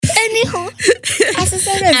Anyhow,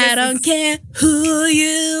 I don't care who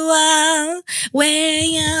you are, where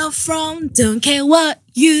you're from, don't care what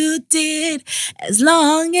you did, as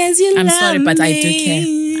long as you love me. I'm sorry, but I do care.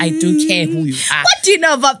 I do care who you are. What do you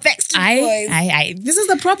know about Backstreet Boys? This is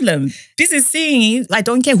the problem. This is saying, I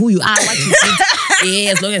don't care who you are, what you did.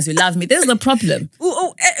 Yeah, as long as you love me. This is the problem.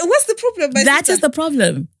 What's the problem? That is the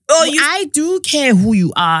problem. Oh, I do care who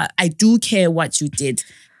you are. I do care what you did.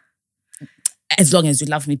 As long as you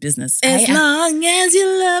love me, business. As long as you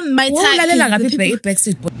love my type.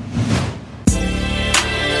 Backstreet Boys.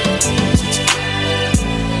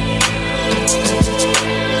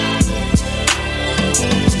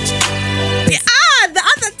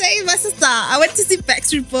 My sister, I went to see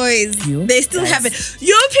Backstreet Boys. They still guys. have it.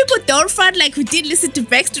 You people don't front like we did listen to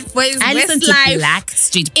Backstreet Boys. I listened to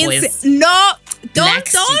Blackstreet Boys. No,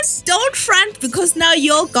 don't front because now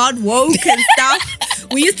you're got woke and stuff.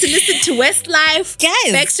 We used to listen to Westlife,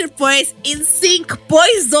 guys. Backstreet Boys, NSYNC,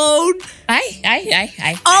 Boyzone.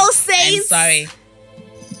 All Saints. I'm sorry.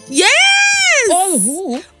 Yes. All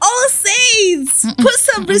who? All Saints. Put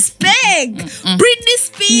some respect. Britney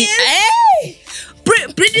Spears. Hey.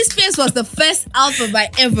 Britney Spears was the first album I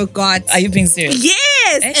ever got. Are you being serious?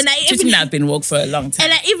 Yes. And I've been woke for a long time.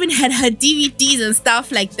 And I even had her DVDs and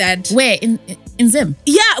stuff like that. Where? In Zim?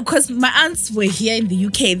 Yeah, because my aunts were here in the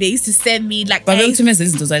UK. They used to send me like... I used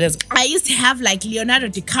to have like Leonardo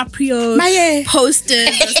DiCaprio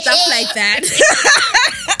posters and stuff like that.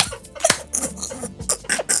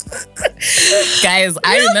 Guys,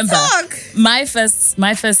 I remember my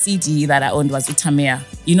first CD that I owned was Utamea.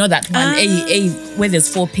 You know that one, where there's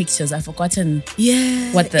 4 pictures. I've forgotten.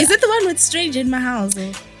 Yeah. Is it the one with Strange in My House?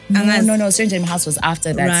 Or? No. Strange in My House was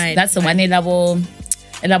after that. Right, that's the one. A labo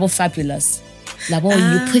fabulous. Labo,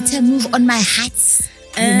 you put a move on my hat.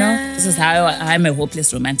 You know, this is how I'm a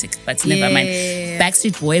hopeless romantic, but never mind.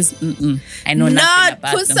 Backstreet Boys, I know nothing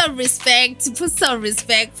about them. Put some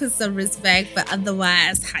respect, but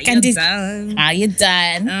otherwise, how you done? How you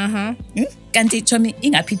done? Kanti chomi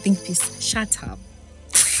ingapi think piece. Shut up.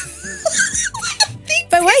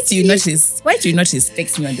 But why do you not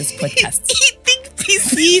respect me on this podcast?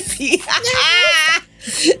 Think piece.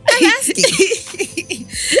 I'm asking.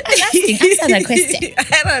 Answer that question.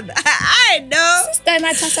 I know. Sister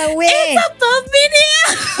Natasha, where? It's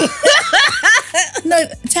a No,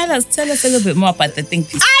 tell us a little bit more about the thing,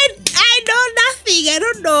 please. I know nothing. I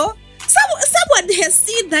don't know. Someone has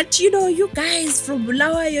seen that, you guys from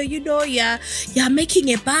Bulawayo, you're making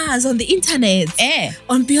a buzz on the internet.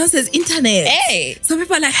 On Beyonce's internet. So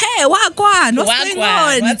people are like, hey, what's going on?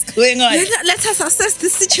 What's going on? Let us assess the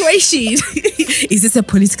situation. Is this a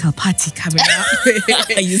political party coming up?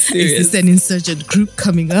 Are you serious? Is this an insurgent group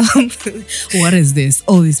coming up? What is this?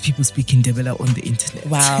 All these people speaking Debela on the internet.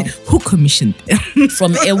 Wow. Who commissioned them?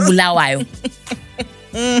 From Bulawayo.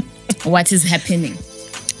 What is happening?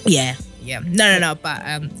 Yeah. No. But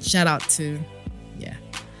shout out to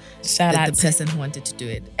the person who wanted to do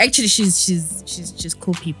it. Actually, she's just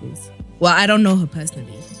cool people's. Well, I don't know her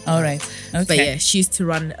personally. All right. Okay. But yeah, she used to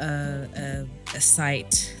run a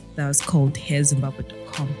site that was called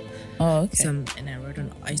hairzimbabwe.com. Oh, okay. And I wrote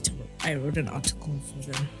an article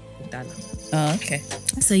for them with that. Oh, okay.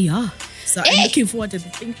 So yeah. So I'm looking forward to the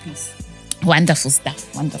think piece. Wonderful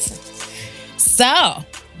stuff. Wonderful. So,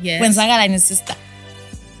 yes. When Zagala and his sister.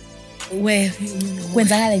 Where? When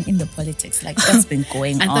Zagala in the politics, like what's been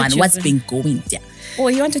going on? What's been going down? Oh,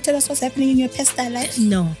 you want to tell us what's happening in your personal life?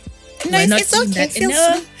 No. It's okay. Feel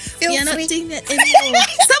free. We're not doing that anymore.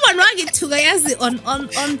 Someone rang it to Gayazi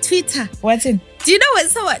on Twitter. What's in? Do you know when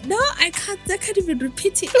someone? No, I can't even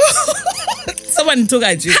repeat it. Someone took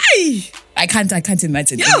at you. Hi. I can't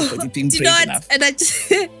imagine anybody being brave enough. And I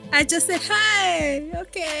just said hi.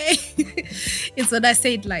 Okay. It's when I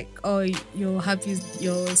said like, oh, your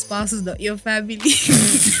spouse is not your family.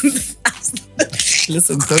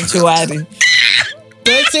 Listen, don't you worry.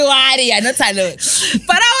 Don't you worry, I'm not alone.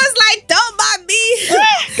 But I was like, don't mind me.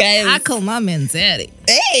 Guys. I call my man Daddy.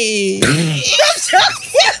 Hey.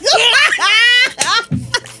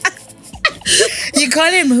 You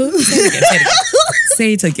call him who?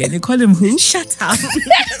 Say it again. You call him who? Shut up.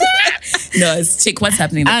 No, it's chick. What's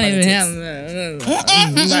happening in the politics? And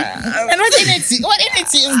what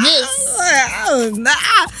entity is this?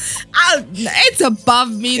 It's above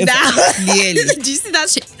me now. Clearly. Do you see that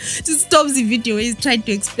shit? Just stops the video. He's trying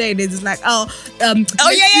to explain it. It's like, yeah.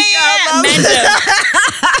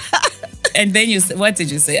 And then what did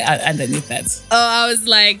you say underneath that? Oh, I was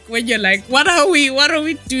like, when you're like, what are we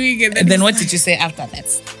doing? And then what did you say after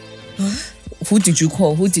that? who did you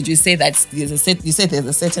call? Who did you say that you said there's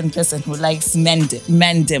a certain person who likes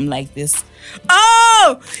mandem like this?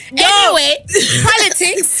 Oh, anyway,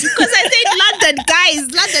 politics. Because I said London guys.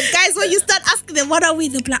 When you start asking them, what are we?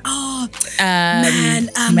 They'll be like, oh,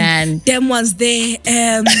 man, them ones there.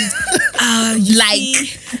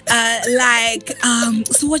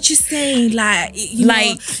 So what you saying? Like, you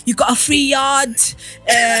know, you got a free yard.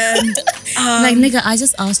 Like, nigga, I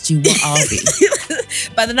just asked you, what are we?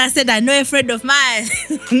 But then I said, I know a friend of mine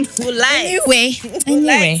who likes.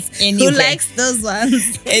 Anyway. Who likes those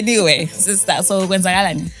ones. Anyway, sister, so when's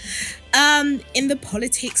in the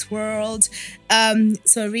politics world,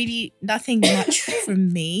 so really nothing much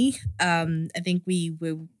from me. I think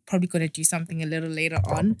we're probably going to do something a little later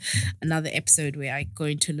on, another episode where I go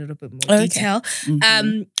into a little bit more detail.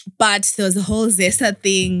 But there was a whole Zesa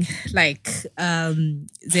thing, like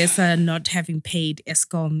Zesa not having paid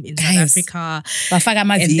Eskom in South Africa.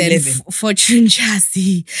 And then Fortune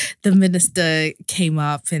Chassis, the minister, came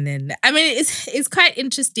up, and then I mean it's quite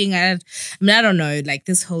interesting. I don't know, like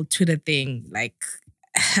this whole Twitter thing, like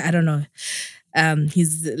I don't know.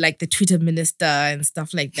 He's like the Twitter minister and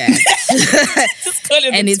stuff like that. Just call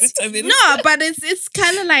him the Twitter minister. No, but it's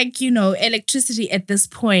kind of like, you know, electricity at this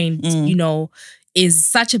point, you know, is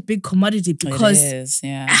such a big commodity because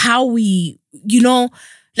how we, you know,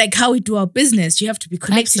 like how we do our business, you have to be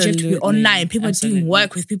connected, you have to be online. People are doing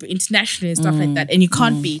work with people internationally and stuff like that. And you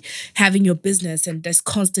can't be having your business and just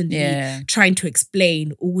constantly trying to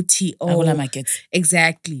explain.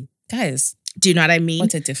 Exactly. Guys. Do you know what I mean?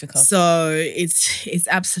 What a difficult. So it's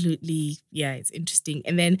absolutely, it's interesting.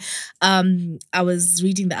 And then I was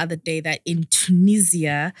reading the other day that in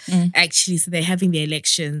Tunisia, actually, so they're having the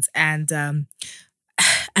elections, and I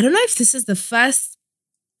don't know if this is the first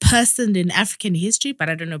person in African history, but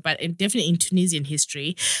I don't know, but definitely in Tunisian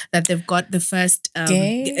history, that they've got the first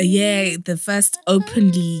the first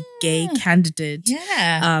openly gay candidate.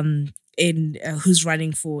 In who's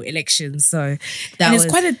running for elections. So it's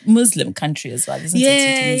quite a Muslim country as well, isn't it?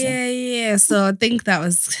 Yeah. So I think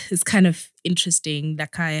it's kind of interesting.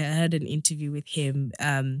 Like I heard an interview with him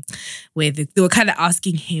where they were kind of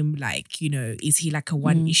asking him, like, you know, is he like a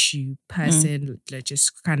one issue person, like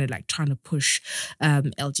just kind of like trying to push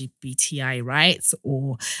LGBTI rights,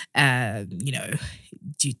 or you know,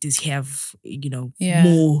 does he have, you know,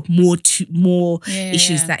 more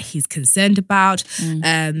issues that he's concerned about?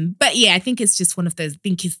 But yeah, I think it's just one of those. I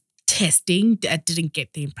think he's testing. I didn't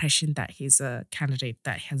get the impression that he's a candidate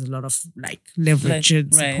that has a lot of like leverage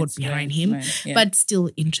and support behind him. But still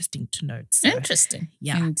interesting to note. So, interesting.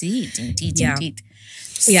 Yeah. Indeed.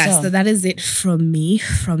 So that is it from me,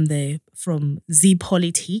 from Z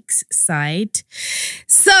Politics side.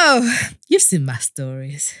 So you've seen my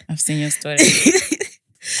stories. I've seen your stories.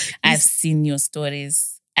 I've seen your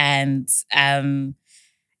stories, and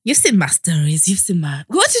you've seen my stories. You've seen my...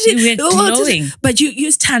 What did you... Glowing. But you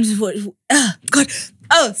use times for... God.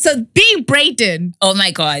 Oh, so being Brayden. Oh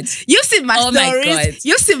my God. You've seen my stories. My God.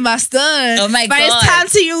 You've seen my stories. Oh my God. But it's time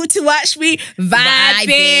to you to watch me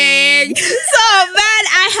vibing. So, man,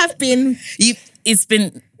 I have been... It's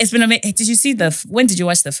been amazing. Did you see when did you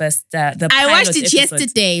watch the first the I watched it episode?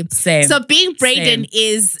 yesterday. Same. So Being Brayden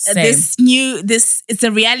is it's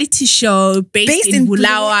a reality show based in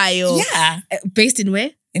Bulawayo. Yeah. Based in where?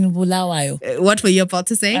 In Bulawayo. What were you about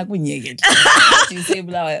to say? How do you say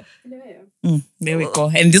Bulawayo? There we go.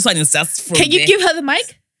 And this one is just from Can you give her the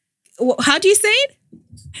mic? How do you say it?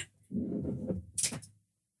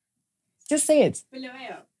 Just say it.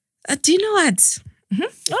 Bulawayo. Do you know what?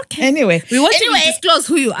 Okay. Anyway, we want you to disclose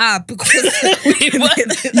who you are, because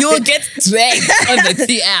you'll get dragged on the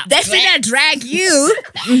TR. Definitely drag you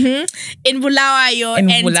in Bulawayo.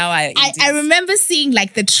 Bulawayo. I remember seeing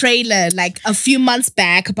like the trailer like a few months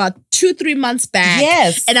back, about 2-3 months back.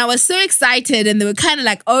 Yes. And I was so excited, and they were kind of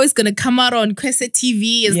like, oh, it's gonna come out on Kwese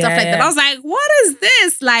TV and stuff like that. I was like, what is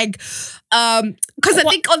this? Like, because I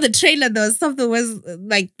think on the trailer there was something was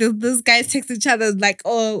like those guys text each other like,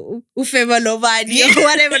 oh, Ufema Lovani or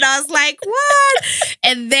whatever, and I was like, what?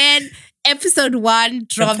 And then episode 1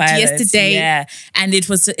 dropped yesterday. Yeah, and it's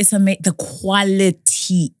amazing. The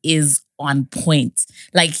quality is on point,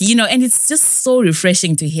 like, you know, and it's just so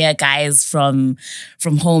refreshing to hear guys from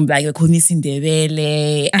home, like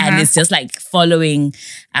Ndebele, and it's just like following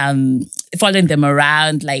them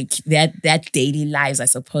around, like their daily lives, I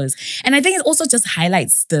suppose. And I think it also just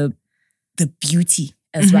highlights the beauty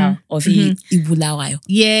as well of Ibulawayo.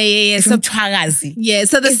 Yeah. So Chagazi.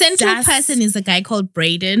 So the central person is a guy called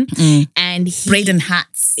Braden, and Braden Hart.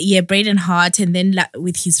 Yeah, Braden Hart, and then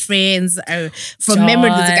with his friends from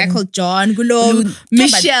memory, there's a guy called John Gulo,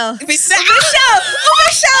 Michelle.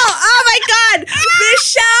 Oh my God,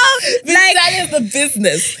 Michelle! Michelle is the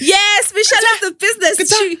business. Yes, Michelle is the business.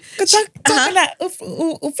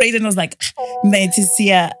 Braden was like, "Mate,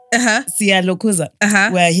 Sia Lokuza,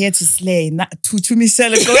 we're here to slay." To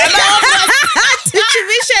Michelle, and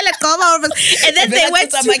then they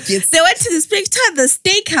went to this place called the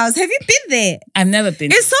Steakhouse. Have you been there? I've never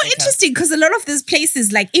been. It's so interesting because a lot of these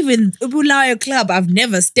places, like even Ubulawayo Club, I've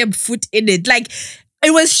never stepped foot in it. Like,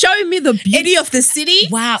 it was showing me the beauty of the city.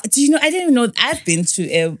 Wow. Do you know, I didn't even know, I've been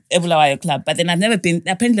to Ubulawayo Club, but then I've never been,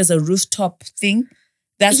 apparently there's a rooftop thing.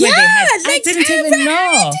 That's where they had. I didn't even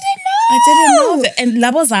know. I didn't know that. And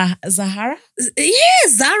Labo Zahara? Yeah,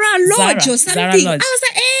 Zara Lodge or something. Zara Lodge. I was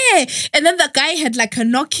like, And then the guy had like a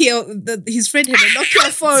Nokia, his friend had a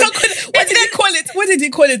Nokia phone. What did he call it? What did he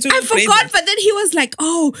call it? I forgot, but then he was like,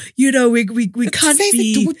 oh, you know, we can't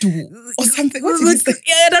be... Or something. What did he say?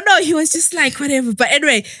 I don't know. He was just like, whatever. But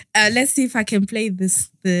anyway, let's see if I can play this,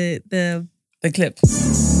 the clip.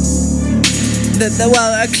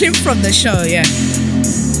 A clip from the show, yeah.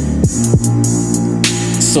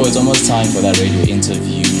 So it's almost time for that radio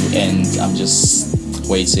interview, and I'm just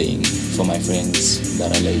waiting for my friends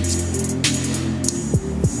that are late.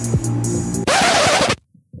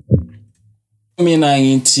 Mina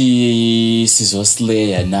ngithi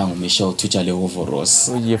sizoslaya nangu Michelle Tuchale Overos.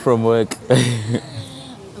 You're from work. I'm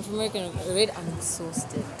from work and already I'm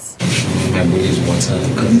exhausted. I believe water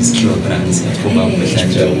because it's kilograms.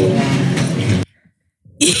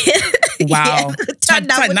 Wow. No, but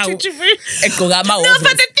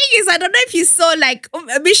the thing is, I don't know if you saw, like,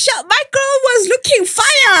 Michelle, my girl was looking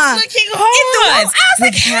fire. Looking hot. I was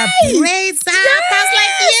like, her braids up. Yes. I was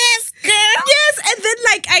like, yes, girl. Yes. And then,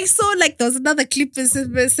 like, I saw, like, there was another clip,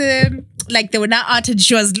 like, they were now out and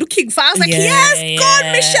she was looking fire. I was like, yes, God,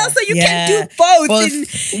 Michelle, so you can do both.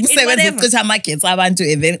 In whatever.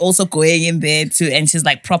 And then also going in there too, and she's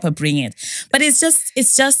like, proper bring it. But it's just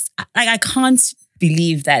like, I can't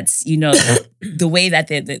believe that, you know, the way that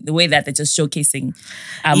they're just showcasing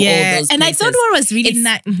all those places. And I thought what was really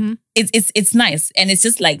nice. It's nice, and it's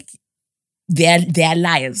just like their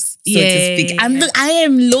lives, so to speak. I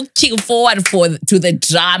am looking forward to the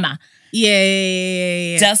drama.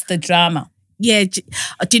 Yeah. Just the drama. Yeah. Do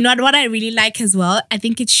you know what I really like as well? I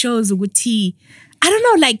think it shows Uguti. I don't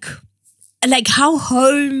know, like how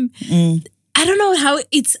home. I don't know how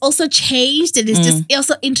it's also changed, and it's just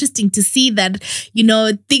also interesting to see that, you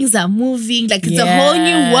know, things are moving, like it's a whole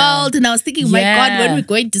new world. And I was thinking, my God, when we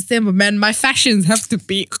go in December, man, my fashions have to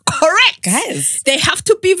be correct. Guys, they have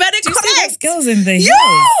to be very correct. See those girls in the I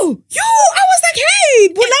was like, hey,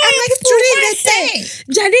 I'm like during the day.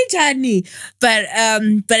 Jani.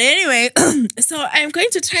 But anyway, so I'm going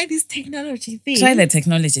to try this technology thing. Try the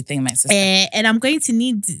technology thing, my sister. And I'm going to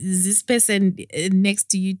need this person next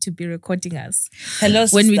to you to be recording us. Hello,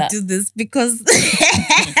 sister. When we do this, because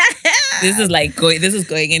this is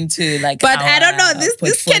going into like. But I don't know, this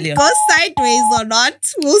can go sideways or not.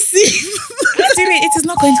 We'll see. Actually, it is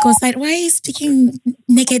not going to go sideways. Why are you speaking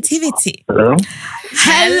negativity? Hello.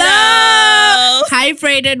 Hi,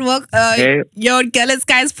 Braden. Hey. Your Girls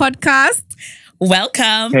Guys podcast.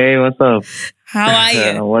 Welcome. Hey, what's up? How are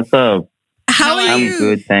you? What's up? How are you? I'm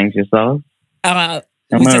good, thanks. Yourself?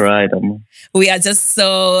 I'm all right. We are just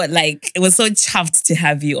so we're so chuffed to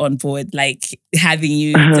have you on board, like having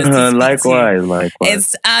you. Just Likewise.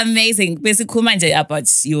 It's amazing. Basically, Kumanje, about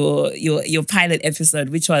your pilot episode,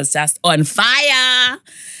 which was just on fire.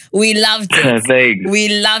 We loved it. Thanks. We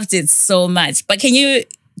loved it so much. But can you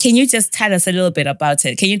just tell us a little bit about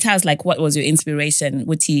it? Can you tell us like what was your inspiration?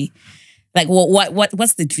 What's the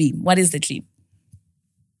dream? What is the dream?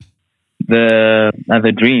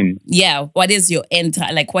 The dream. Yeah. What is your end?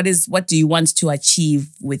 Like, what do you want to achieve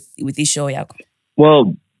with this show, Yako?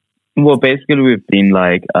 Well, basically we've been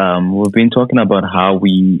talking about how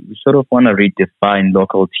we sort of want to redefine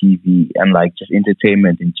local TV and like just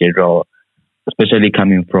entertainment in general, especially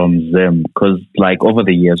coming from them, because like over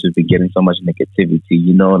the years we've been getting so much negativity,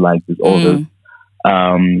 you know, like there's all this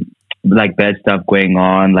like bad stuff going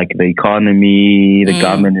on, like the economy, the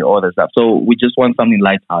government, and all that stuff. So we just want something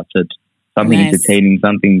lighthearted, something entertaining,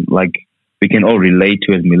 something like we can all relate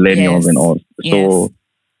to as millennials and all.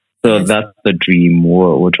 So that's the dream.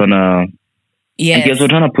 We're trying to, I guess we're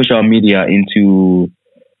trying to push our media into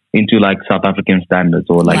into like South African standards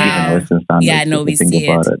or like Wow. even Western standards. Yeah, no, if we you think see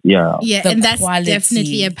about it. Yeah. Yeah, The and that's quality.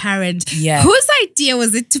 definitely apparent. Yeah. Whose idea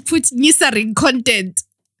was it to put Nisaring content?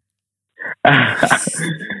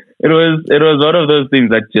 It was one of those things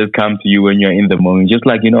that just come to you when you're in the moment. Just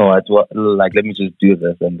like, you know what, like let me just do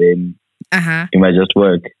this and then it might just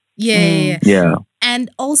work. Yeah. Yeah.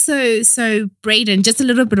 And also, so Braden, just a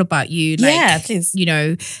little bit about you. Like, Yeah, please. You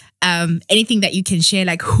know, anything that you can share,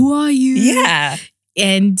 like who are you? Yeah.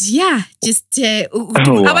 And yeah, just wow.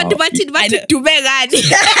 abantu bathi dume ngani?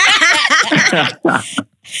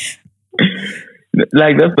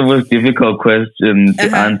 Like that's the most difficult question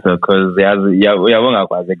to answer because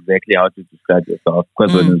exactly how to describe yourself.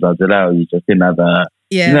 Because when it's you're just another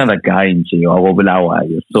guy in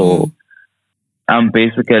jail. So I'm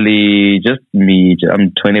basically just me.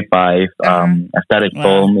 I'm 25. I started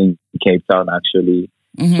film in Cape Town actually.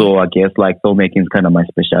 So I guess like filmmaking is kind of my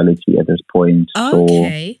specialty at this point.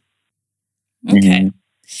 Okay.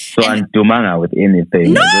 So I'm dumanga with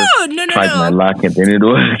anything. No. Tried my luck and then it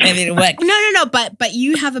worked. And it worked. No. But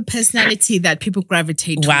you have a personality that people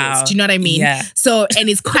gravitate towards. Do you know what I mean? Yeah. So, and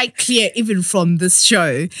it's quite clear even from this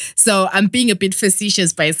show. So I'm being a bit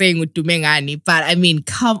facetious by saying Udumengani, but I mean,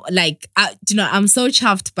 I'm so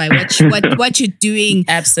chuffed by what you're doing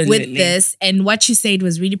Absolutely. with this, and what you said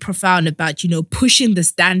was really profound about, you know, pushing the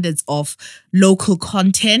standards of local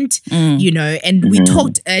content, you know, and we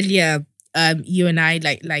talked earlier, you and I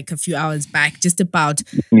like a few hours back, just about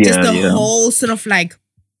the whole sort of like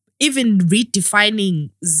even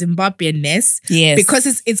redefining Zimbabweanness,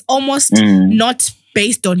 because it's almost not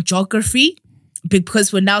based on geography,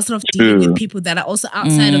 because we're now sort of dealing with people that are also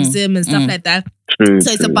outside of Zim and stuff like that.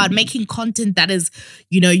 So it's about making content that is,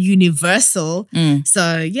 you know, universal.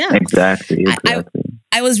 So yeah, exactly.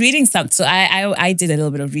 I was reading some, so I did a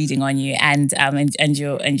little bit of reading on you and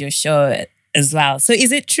your show as well. So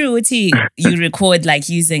is it true, Uti, you record like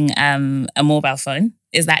using a mobile phone?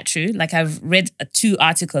 Is that true? Like I've read 2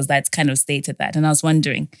 articles that kind of stated that, and I was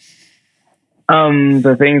wondering.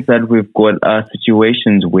 The things that we've got are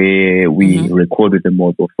situations where we record with a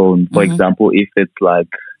mobile phone. For example, if it's like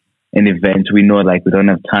an event, we know like we don't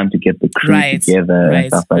have time to get the crew together and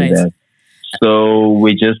stuff like that. So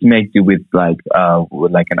we just make do with like an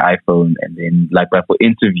iPhone, and then like for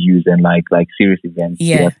interviews and like serious events,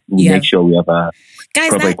 we make sure we have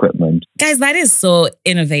proper equipment. Guys, that is so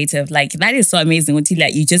innovative. Like that is so amazing. Until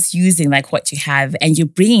like you're just using like what you have, and you're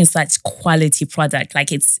bringing such quality product.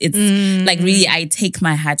 Like it's like really, I take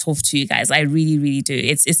my hat off to you guys. I really, really do.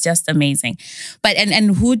 It's just amazing. But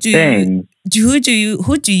and who do you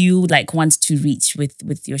like want to reach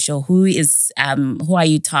with your show? Who are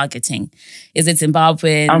you targeting? Is it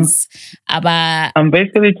Zimbabweans? I'm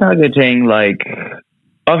basically targeting like,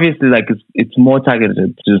 obviously like it's more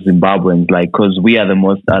targeted to Zimbabweans, like because we are the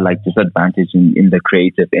most like disadvantaged in the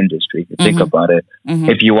creative industry. If you think about it,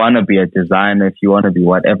 if you want to be a designer, if you want to be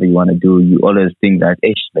whatever you want to do, you always think that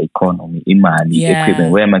the economy,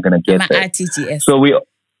 equipment, where am I going to get that? So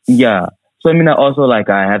So I mean, I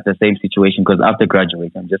have the same situation because after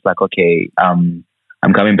graduating, I'm just like, okay,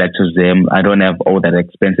 I'm coming back to Zim. I don't have all that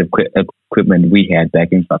expensive equipment we had back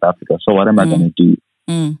in South Africa. So what am I going to do?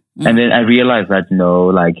 And then I realized that,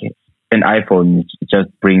 like an iPhone just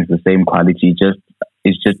brings the same quality.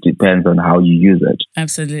 It just depends on how you use it.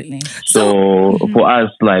 Absolutely. So for us,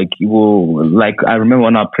 I remember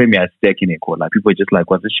on our premiere at Stekineko, like people were just like,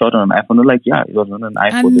 was it shot on an iPhone? They're like, yeah, it was on an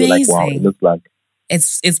iPhone. Amazing. They were like, wow, it looks like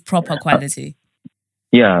it's proper quality.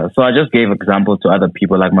 Yeah, so I just gave examples to other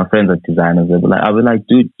people, like my friends are designers. They were like, I was like,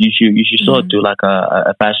 dude, you should sort of do like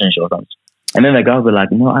a fashion show or something. And then the guy was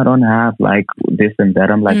like, no, I don't have like this and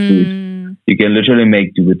that. I'm like, dude, you can literally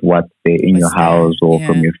make do with what's there in your house or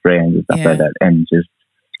from your friends and stuff like that, and just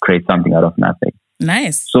create something out of nothing.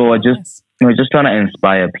 Nice. So I just just trying to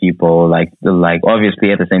inspire people, like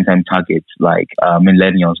obviously at the same time target like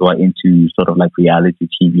millennials who are into sort of like reality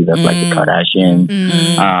TV, that's like the Kardashians,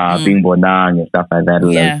 Bing Bonang and stuff like that.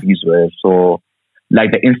 Like these were so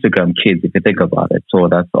like the Instagram kids, if you think about it. So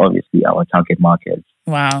that's obviously our target market.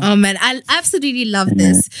 Wow. Oh man, I absolutely love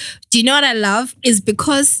this. Do you know what I love? Is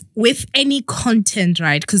because with any content,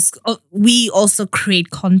 right? Because we also create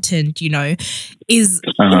content, is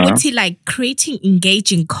like creating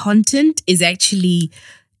engaging content is actually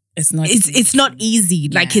it's not easy.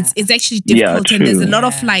 Like it's actually difficult, and there's a lot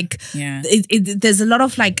of there's a lot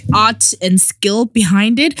of like art and skill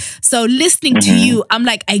behind it. So listening to you, I'm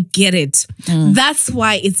like, I get it. That's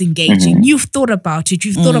why it's engaging. You've thought about it.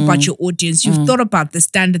 You've thought about your audience. You've thought about the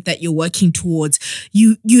standard that you're working towards.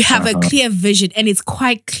 You have a clear vision, and it's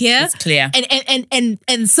quite clear. It's clear,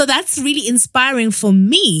 and so that's really inspiring for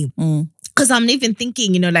me. because I'm even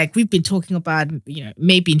thinking, like we've been talking about,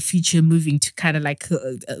 maybe in future moving to kind of like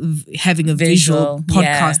having a visual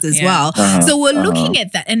podcast as well. So we're looking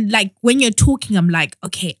at that, and like when you're talking, I'm like,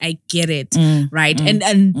 okay, I get it, right?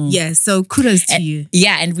 And yeah, so kudos to you.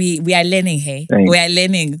 Yeah, and we are learning, hey, we are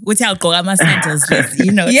learning. What's our sentence list,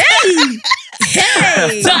 Yay!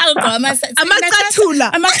 Hey, so I'll go.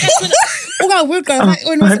 Amacatula.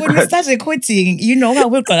 When we start recording,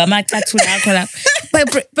 we'll go.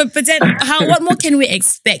 But then, what more can we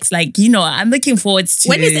expect? Like, I'm looking forward to.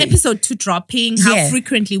 When is episode 2 dropping? How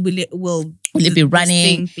frequently will it be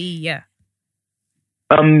running? Yeah.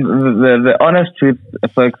 The honest truth,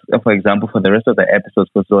 for example, for the rest of the episodes,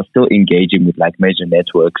 because we're still engaging with like major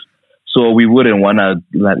networks. So we wouldn't want to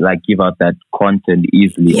like give out that content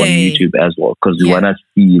easily on YouTube as well, because we want to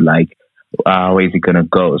see like where is it gonna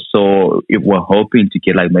go. So if we're hoping to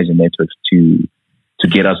get like major networks to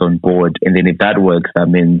get us on board, and then if that works, that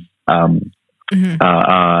means we'll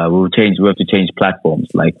change. We have to change platforms.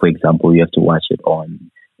 Like for example, you have to watch it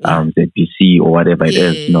on ZBC or whatever it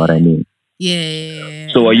is. You know what I mean? Yeah.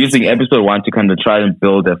 So we're using episode 1 to kind of try and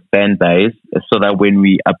build a fan base, so that when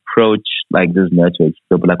we approach like these networks,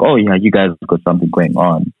 they'll be like, "Oh yeah, you guys got something going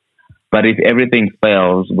on." But if everything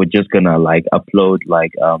fails, we're just gonna like upload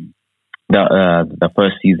like the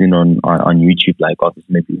first season on YouTube, like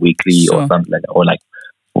obviously maybe weekly or something like that, or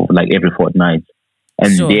like every fortnight,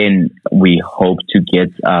 and then we hope to get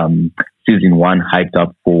season 1 hyped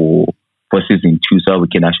up for season 2, so we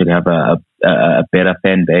can actually have a better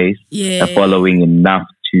fan base, a following enough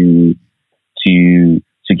to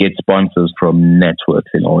get sponsors from networks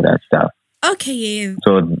and all that stuff. Okay, yeah.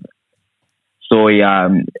 So yeah,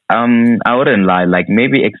 I wouldn't lie. Like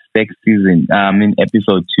maybe expect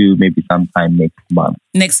episode 2 maybe sometime next month.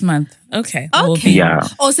 Next month, okay. Okay, yeah.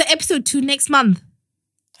 Oh, so episode 2 next month.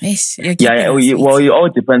 Yes, well, it all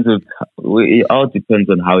depends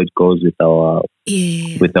on how it goes with our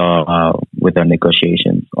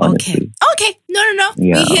negotiations. Honestly. Okay. No.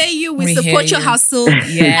 Yeah. We hear you. We support your hustle.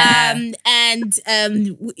 Yeah. And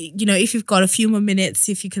if you've got a few more minutes,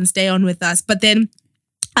 if you can stay on with us. But then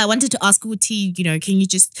I wanted to ask Uti, can you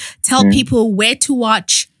just tell people where to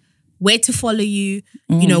watch, where to follow you,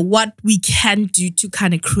 what we can do to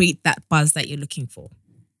kind of create that buzz that you're looking for?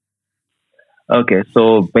 Okay,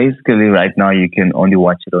 so basically right now you can only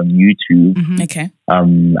watch it on YouTube. Mm-hmm. Okay. I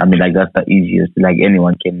mean, like that's the easiest. Like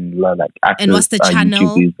anyone can like access. And what's the channel?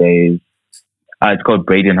 YouTube these days. It's called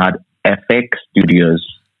Braden Hart FX Studios.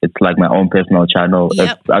 It's like my own personal channel.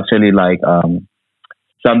 Yep. It's actually like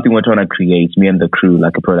something we're trying to create, me and the crew,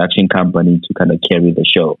 like a production company to kind of carry the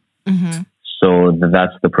show. Mm-hmm. So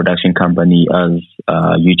that's the production company's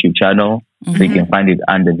YouTube channel. Mm-hmm. So you can find it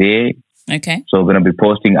under there. Okay. So we're going to be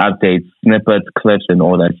posting updates, snippets, clips, and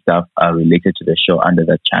all that stuff related to the show under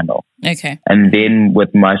that channel. Okay. And then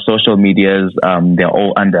with my social medias, they're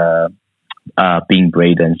all under Being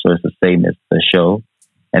Braden, so it's the same as the show.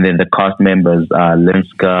 And then the cast members are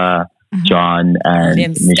Linska, John,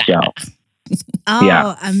 and Michelle.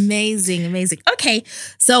 Oh, amazing. Okay,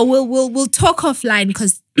 so we'll talk offline,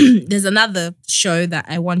 because there's another show that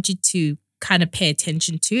I want you to kind of pay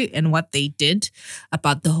attention to and what they did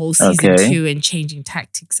about the whole season 2 and changing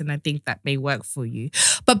tactics, and I think that may work for you.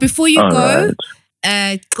 But before you go,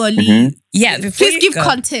 Goli, please give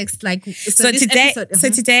context. Like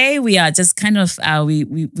today we are just kind of we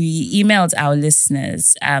emailed our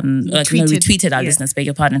listeners, we tweeted our listeners, beg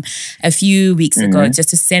your pardon, a few weeks ago, just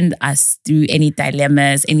to send us through any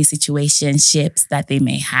dilemmas, any situationships that they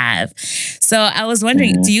may have. So I was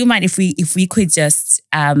wondering, do you mind if we could just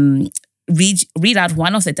read out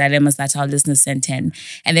one of the dilemmas that our listeners sent in,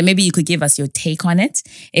 and then maybe you could give us your take on it,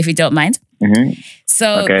 if you don't mind.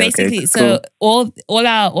 So basically, all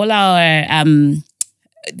our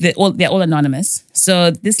they're all anonymous.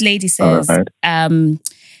 So this lady says,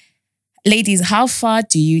 ladies, how far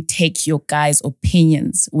do you take your guys'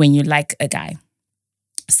 opinions when you like a guy?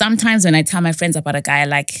 Sometimes when I tell my friends about a guy I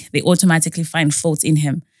like, they automatically find fault in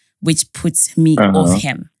him, which puts me off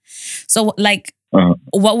him. So like,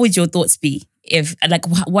 what would your thoughts be if, like,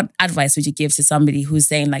 what advice would you give to somebody who's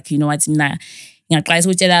saying, like, you know what, guys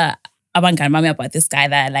would tell about this guy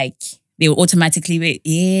that, like, they will automatically be,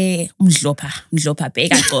 mdlopa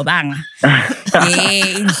beka gcobanga.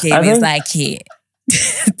 It's like,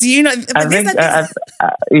 do you know? I think,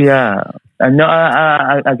 no,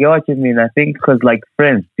 I get what you mean. I think because like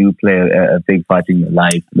friends do play a big part in your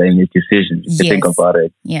life, in your decisions. If you think about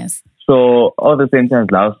it. Yes. So all the same times,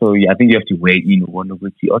 also, I think you have to weigh in.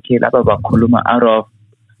 Okay, out of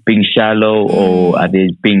being shallow, or are they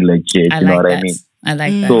being legit? You know what I mean? I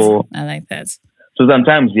like that. I like that. So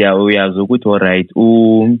sometimes, we are good, all right.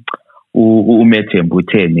 umethemba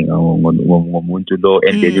utheni ngomuntu lo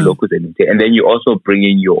and then lokhu and then you also bring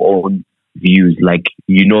in your own views, like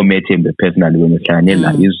methemba personally when you're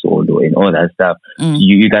izolo and all that stuff.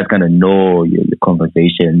 You guys kind of know your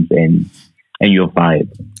conversations and your vibe,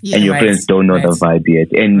 and your friends don't know the vibe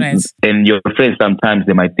yet, and your friends sometimes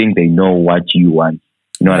they might think they know what you want.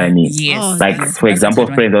 You know what I mean? Yes. For example,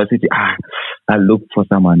 friends also say, I look for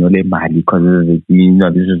someone only money because this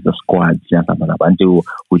is the squad.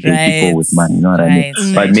 Who take people with money. You know what I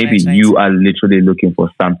mean? But maybe you are literally looking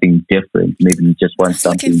for something different. Maybe you just want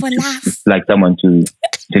something like someone to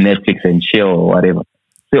Netflix and chill or whatever.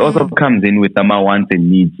 So it also comes in with the wants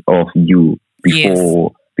and needs of you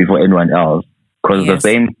before anyone else. Because the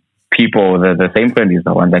same people, the same friend is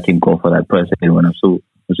the one that can go for that person. So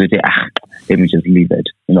say, let me just leave it.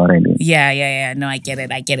 You know what I mean? Yeah. No, I get it.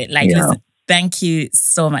 Like, listen, thank you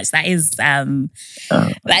so much. That is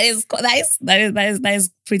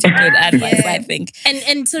pretty good advice, I think.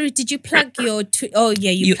 And sorry, did you plug your?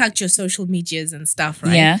 You plugged your social medias and stuff,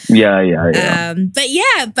 right? Yeah.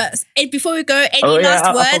 But before we go, any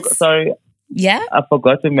last words? Sorry. Yeah. I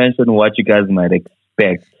forgot to mention what you guys might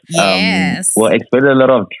expect. Yes. Expect a lot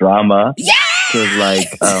of drama. Yeah. Because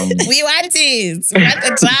we want it. We want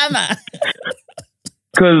the drama.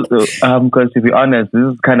 Because to be honest, this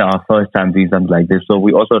is kind of our first time doing something like this, so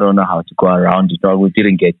we also don't know how to go around it. We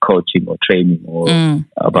didn't get coaching or training or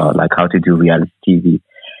about like how to do reality TV.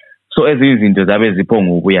 So as we into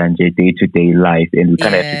day-to-day life, and we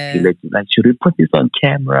kind of have to feel it. Like, should we put this on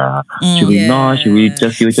camera? Should we not? Should we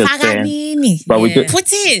just do it as friends? But we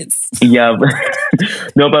put it. Yeah,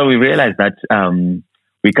 no, but we realized that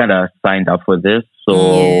we kind of signed up for this. So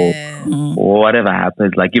whatever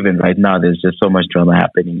happens, like even right now, there's just so much drama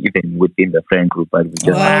happening, even within the friend group. But we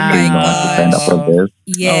just have to sign up for this.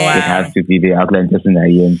 Yeah, it has to be the outline just in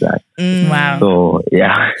the Wow. So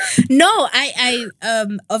yeah. No, I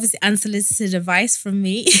obviously unsolicited advice from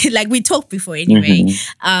me. Like we talked before anyway.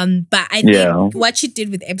 But I think what you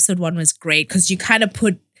did with episode 1 was great because you kind of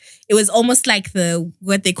put. It was almost like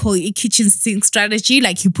what they call a kitchen sink strategy.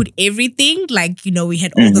 Like you put everything, like, we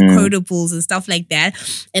had all the quotables and stuff like that.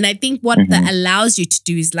 And I think what that allows you to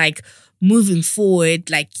do is like moving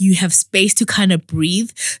forward, like you have space to kind of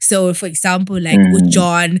breathe. So for example, like with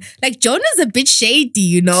John is a bit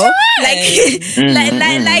shady, like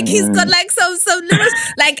he's got like some little,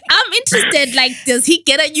 like I'm interested, like does he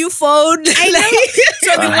get a new phone? I know.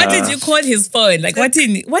 So what did you call his phone? Like what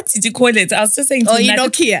did you call it? I was just saying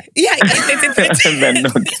Nokia. Yeah.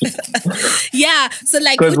 Yeah. So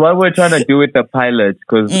like because what we're trying to do with the pilot,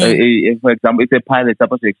 because for example, it's a pilot, it's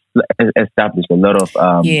supposed to establish a lot of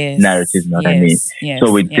narratives. You know what I mean?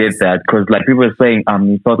 So we did that because like people were saying,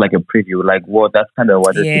 it felt like a preview. Like, that's kind of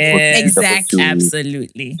what it's exactly,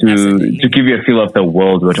 absolutely. To give you a feel of the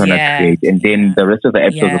world we're trying to create, and then the rest of the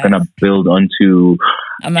episodes we're gonna build onto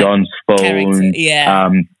John's phone,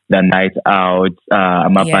 the night out,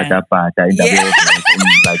 Amapata, in the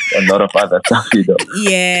like a lot of other stuff,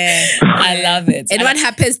 Yeah, I love it. And what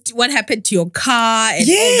happened to your car? And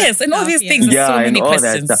and all these things. So many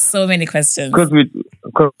questions. So many questions.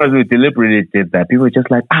 Because we deliberately did that. People were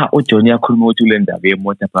just like, Johnny, I couldn't go to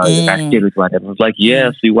whatever. It's like,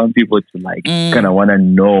 yes, we want people to like kind of want to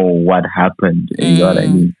know what happened. You know what I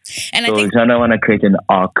mean? And so I think we kind of want to create an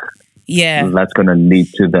arc. Yeah, that's going to lead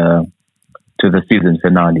to the season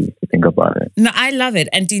finale, if you think about it. No, I love it.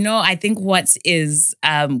 And I think what is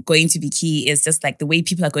going to be key is just like the way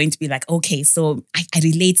people are going to be like, okay, so I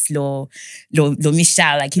relate to Lo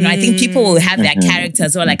Michelle. Like, I think people will have their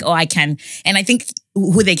characters or like, I can, and I think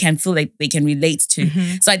who they can feel like they can relate to.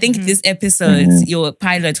 So I think this episode, your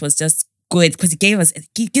pilot was just good because it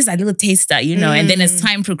gives a little taster, and then as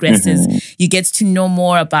time progresses, you get to know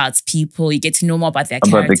more about people, you get to know more about their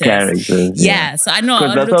characters. The characters. Yeah. So I know.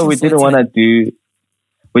 Because that's what we didn't want to do.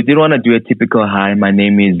 We didn't want to do a typical, hi, my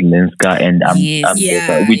name is Linska and I'm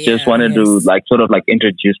we just wanted to like sort of like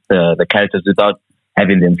introduce the characters without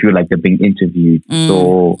having them feel like they're being interviewed.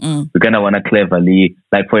 So we kind of want to cleverly,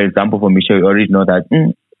 like for example, for Michelle, we already know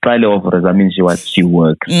that Friday offers, I mean, she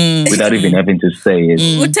works without even having to say it.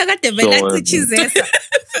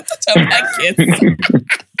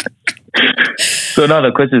 So now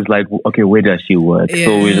the question is like, okay, where does she work?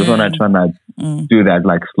 So we just want to try to do that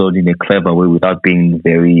like slowly in a clever way without being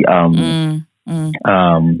very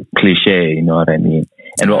cliche, you know what I mean?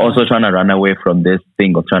 And we're also trying to run away from this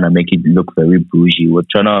thing of trying to make it look very bougie. We're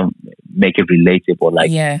trying to make it relatable.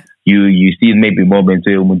 Like you see maybe moments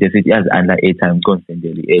where and like 8 times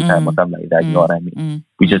constantly, 8 times or something like that. You know what I mean?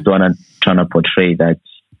 We just want to try to portray that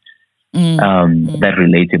that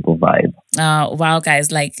relatable vibe. Wow,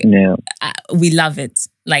 guys! Like we love it.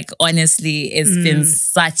 Like, honestly, it's been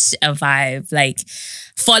such a vibe. Like,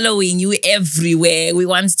 following you everywhere. We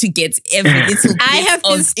want to get every little bit I have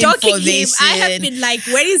been of stalking him. information. I have been like,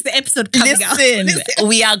 when is the episode coming out? Listen,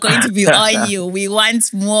 we are going to be on you. We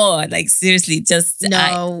want more. Like, seriously, just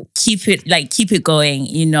keep it going.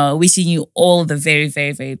 You know, wishing you all the very,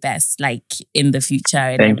 very, very best, like, in the future.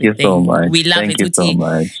 And Thank you so much. We love Thank it, you Uti. so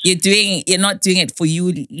much. You're not doing it for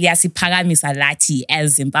you, Liasipagamisalati,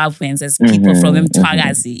 as Zimbabweans, as people from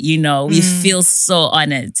Mtwagazi. You know, we feel so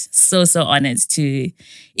honored, so honored to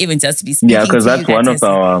even just be speaking. Yeah, because that's one of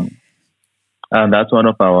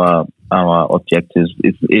our objectives.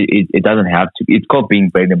 It doesn't have to. It's called being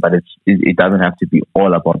Braden, but it doesn't have to be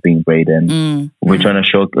all about being Braden. We're trying to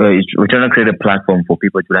show. We're trying to create a platform for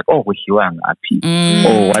people to be like, oh, we're happy.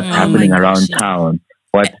 Oh, what's happening around town?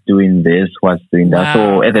 What's doing this? What's doing that?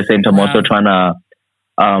 So at the same time, also trying to.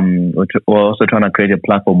 We're also trying to create a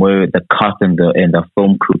platform where the cast and the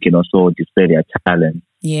film crew can also display their talent.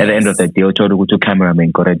 Yes. At the end of the day, the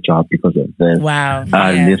cameraman got a job because of this. Wow.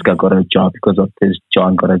 Liska got a job because of this.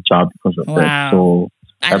 John got a job because of this. So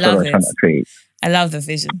that's what we're trying to create. I love the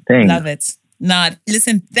vision. Thanks. Love it. No,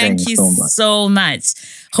 listen, thank you so much.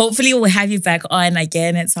 Hopefully we'll have you back on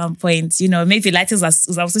again at some point. You know, maybe like us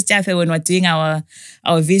also when we're doing our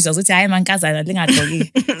visuals.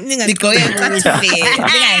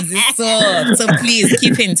 So please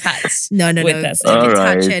keep in touch. With us. Keep in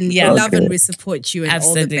touch and love and we support you and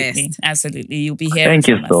absolutely, all the best. Absolutely. You'll be here. Thank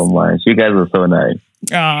you so much. You guys are so nice.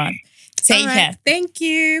 Take care. Thank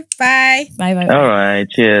you. Bye. Bye. All right.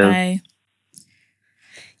 Cheers. Bye.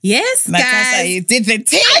 Yes, guys. You did the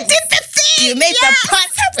thing. I did the thing. You made the part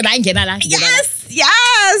happen. Yes.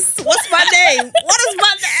 What's my name? What is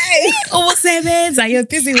my name? Oh, 7. Are you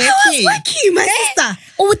busy working? I was working, my sister.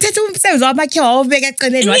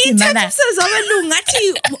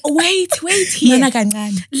 Wait here.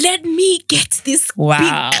 Let me get this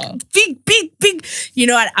big. You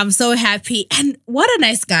know what? I'm so happy. And what a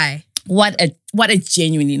nice guy. What a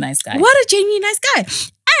genuinely nice guy.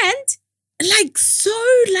 And so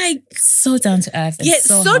down to earth. And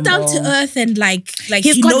so down to earth and like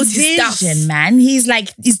he's he got knows vision, his stuff. Man. He's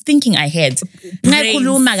thinking ahead.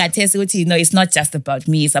 It's not just about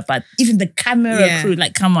me, it's about even the camera crew.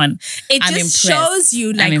 Like, come on. I'm impressed. Shows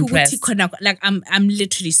you I'm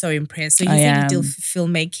literally so impressed. So he said he did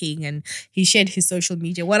filmmaking and he shared his social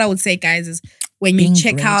media. What I would say, guys, is when you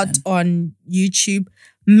check out on YouTube,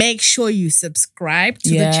 make sure you subscribe to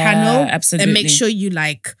the channel. Absolutely. And make sure you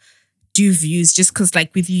do views, just because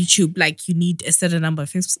with YouTube, you need a certain number of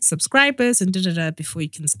subscribers and before you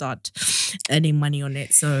can start earning money on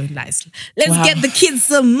it. So let's get the kids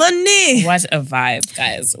some money. What a vibe,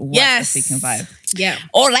 guys. What a freaking vibe. Yeah.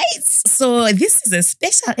 All right. So this is a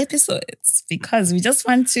special episode because we just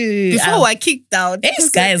want to before I kicked out. Yes,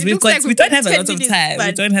 guys, we don't have a lot of time.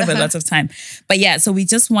 We don't have a lot of time. But yeah, so we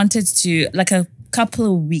just wanted to a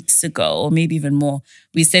couple of weeks ago, or maybe even more,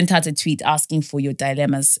 we sent out a tweet asking for your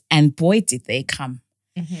dilemmas, and boy, did they come.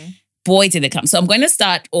 Boy, did they come. So I'm going to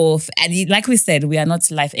start off, and like we said, we are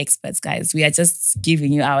not life experts, guys. We are just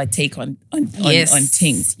giving you our take on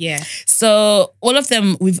things. Yeah. So all of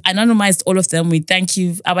them, we've anonymized all of them. We thank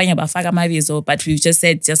you, but we've just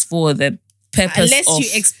said just for the purpose unless you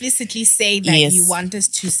explicitly say that you want us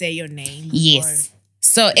to say your name. Yes.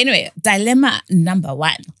 So anyway, dilemma number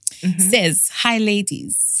 1. Says, hi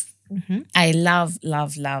ladies. I love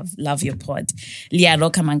your pod. Lia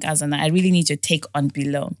Roka Mankazana. I really need your take on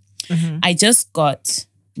below. I just got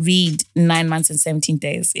 9 months and 17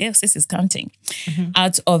 days. Yes, this is counting.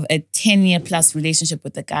 Out of a 10-year plus relationship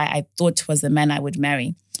with a guy I thought was the man I would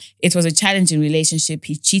marry. It was a challenging relationship.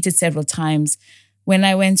 He cheated several times. When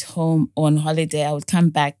I went home on holiday, I would come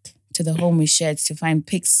back to the home we shared to find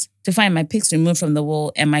my pics removed from the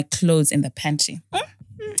wall and my clothes in the pantry.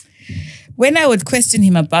 When I would question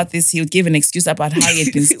him about this, he would give an excuse about how he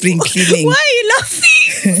had been spring cleaning. Why are you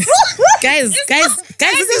laughing? guys,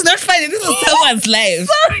 this is not funny. This is someone's life.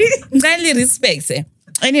 Sorry. Kindly respect.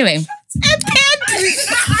 Anyway. A pantry.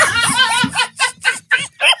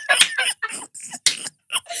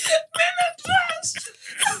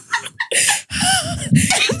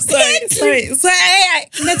 Sorry.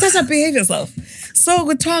 Natasha, behave yourself. So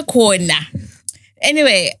we talk corner.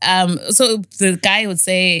 Anyway, so the guy would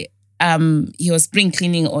say he was spring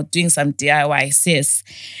cleaning or doing some DIY, sis.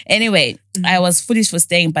 Anyway, I was foolish for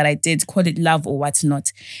staying, but I did, call it love or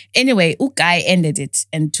whatnot. Anyway, guy ended it,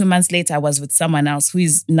 and 2 months later I was with someone else who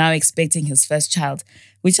is now expecting his first child,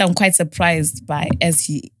 which I'm quite surprised by, as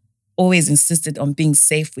he always insisted on being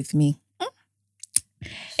safe with me.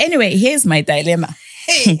 Anyway, here's my dilemma.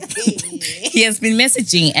 He has been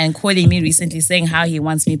messaging and calling me recently saying how he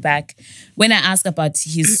wants me back. When I ask about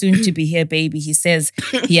his soon-to-be-here baby, he says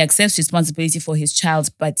he accepts responsibility for his child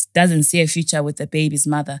but doesn't see a future with the baby's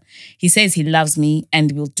mother. He says he loves me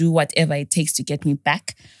and will do whatever it takes to get me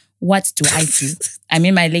back. What do I do? I'm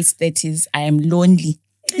in my late 30s. I am lonely.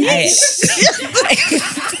 And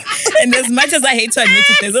as much as I hate to admit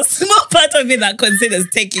it, there's a small part of me that considers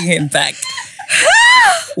taking him back.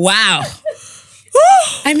 Wow.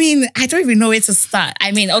 I mean, I don't even know where to start.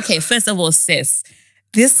 I mean, okay, first of all, sis,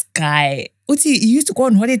 this guy, Uti, he used to go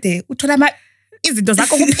on holiday. And he'll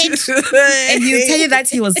tell you that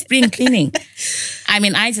he was spring cleaning. I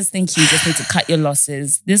mean, I just think you just need to cut your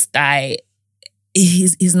losses. This guy,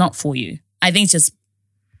 he's not for you. I think just,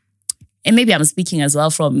 and maybe I'm speaking as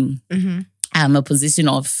well from a position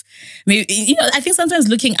of, maybe, you know, I think sometimes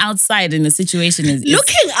looking outside in a situation is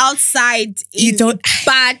looking outside. You don't,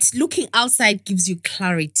 but looking outside gives you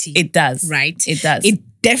clarity. It does, right? It does. It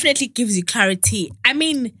definitely gives you clarity. I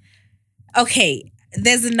mean, okay,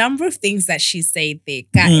 there's a number of things that she said there.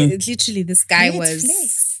 Literally, this guy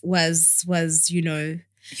was you know.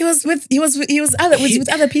 He was with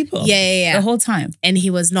other people. Yeah. The whole time. And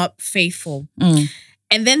he was not faithful.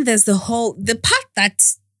 And then there's the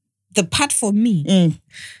part for me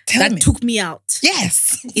that took me out.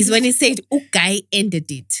 Yes. Is when he said, guy ended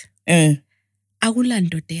it.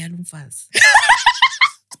 Akulando de alumfazi.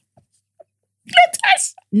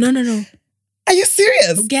 No. Are you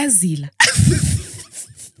serious? Gazila.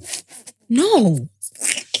 No.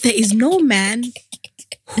 There is no man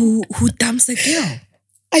who dumps a girl.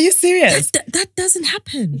 Are you serious? That doesn't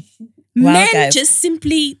happen. Wow, Men guys. just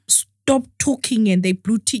simply stop talking and they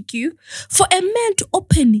blue tick you. For a man to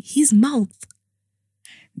open his mouth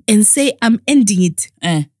and say, I'm ending it.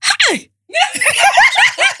 Hi!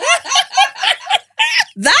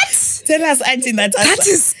 Tell us, Auntie Natasha. That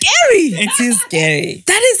is scary. It is scary.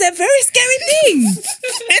 That is a very scary thing.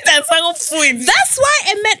 That's why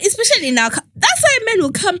a man, especially now, that's why a man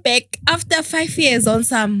will come back after 5 years on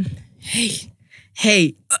some, hey.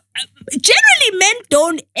 Generally, men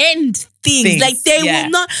don't end things. Like they will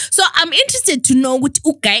not. So I'm interested to know what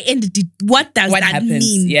Ukai ended it. What does that happens?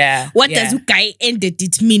 mean? Yeah. What does Ukai ended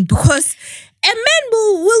it mean? Because a man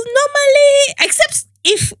will normally, except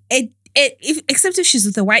if she's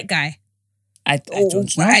with a white guy. I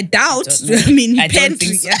don't know. I doubt. I mean, don't Pantry.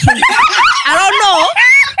 think so. I don't know.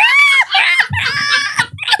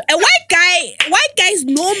 A white guys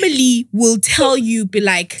normally will tell you, be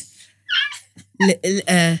like,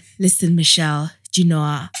 listen, Michelle, do you know,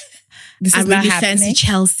 I really fancy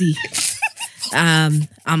Chelsea. I'm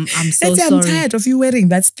so sorry. I'm tired of you wearing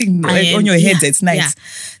that thing on your head. It's nice. Yeah.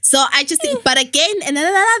 So I just think, but again, and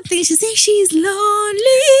another thing, she says she's lonely.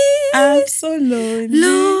 I'm so lonely.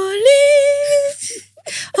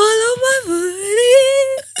 All of my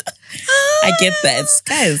body. I get that,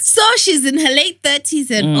 guys. So she's in her late 30s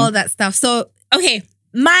and all that stuff. So, okay,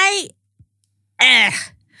 my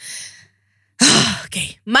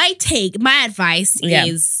advice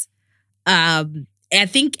is, I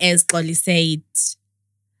think as Xoli said,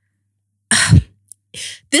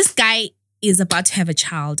 this guy is about to have a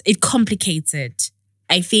child. It complicates it.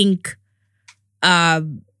 I think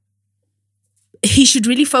he should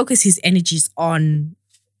really focus his energies on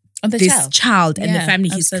this child and the family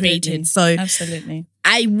he's created. So absolutely,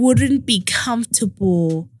 I wouldn't be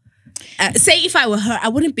comfortable. Say if I were her, I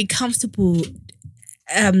wouldn't be comfortable.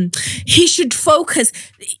 He should focus.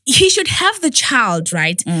 He should have the child,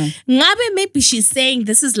 right? Ngabe maybe she's saying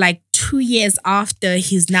this is like 2 years after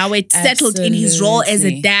he's now settled in his role as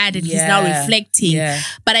a dad and he's now reflecting. Yeah.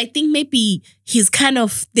 But I think maybe he's kind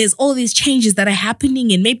of, there's all these changes that are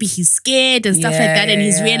happening and maybe he's scared and stuff like that, and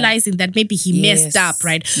he's realizing that maybe he messed up,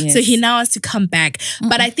 right? So he now has to come back.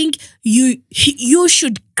 But I think you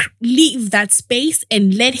should leave that space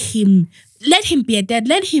and let him be a dad.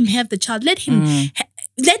 Let him have the child. Let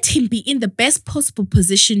him be in the best possible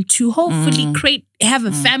position to hopefully have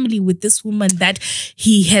a family with this woman that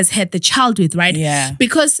he has had the child with, right? Yeah.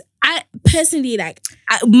 Because I personally,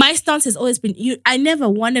 my stance has always been, I never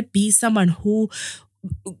want to be someone who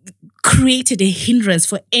created a hindrance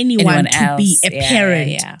for anyone to be a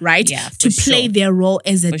parent, right? Yeah, to play their role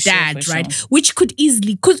as a dad, right? Sure. Which could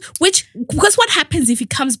easily, because what happens if he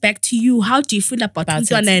comes back to you? How do you feel about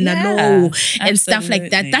it? And stuff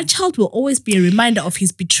like that? That child will always be a reminder of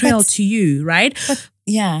his betrayal to you, right?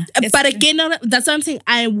 But again, that's what I'm saying.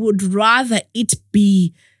 I would rather it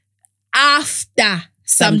be after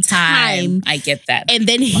some time. I get that. And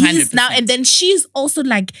then he's 100%. Now, and then she's also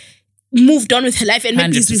like, moved on with her life and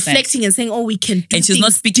maybe 100%. He's reflecting and saying, we can do, and she's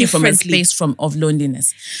not speaking from a space of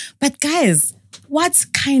loneliness. But guys, what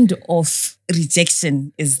kind of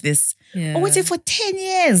rejection is this? Yeah. Or was it for 10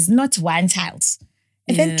 years, not one child?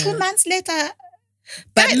 And then 2 months later.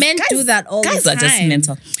 But men do that all the time. Guys are just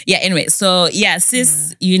mental. Yeah, anyway. So, yeah,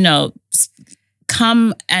 sis,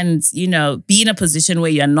 come and, be in a position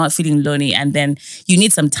where you're not feeling lonely, and then you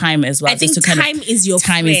need some time as well. I think time is your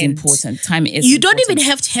time friend. is important. Time is You important. don't even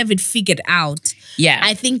have to have it figured out. Yeah.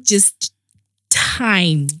 I think just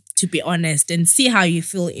time, to be honest, and see how you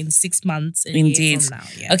feel in 6 months and a year Indeed. from now.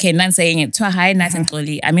 Yeah. Okay, Nan saying it. Hi, Nat and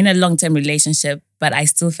Xoli. I'm in a long-term relationship, but I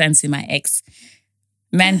still fancy my ex.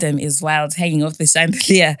 Mandem is wild, hanging off the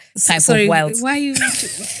chandelier type of wild. Why you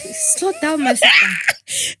slow down, my sister?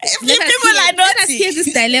 Let us hear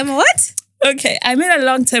this dilemma. What? Okay, I'm in a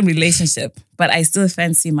long-term relationship, but I still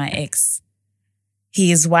fancy my ex.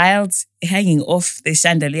 He is wild, hanging off the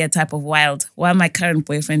chandelier type of wild, while my current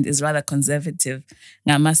boyfriend is rather conservative.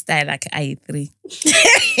 Ngama style like I3.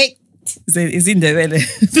 Is in the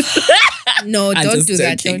No, don't do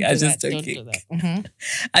that. Don't do I'm that. just Don't joking. do that. Mhm.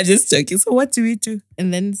 I'm just joking. So what do we do?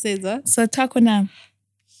 And then say that. So Takuna,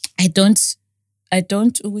 I don't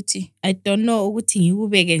Uti. I don't know ukuthi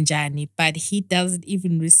ngikubeke njani, but he doesn't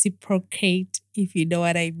even reciprocate, if you know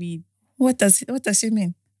what I mean. What does she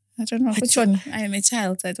mean? I don't know. Which one? I am a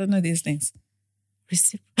child. I don't know these things.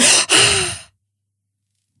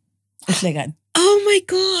 Oh my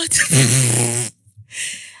God.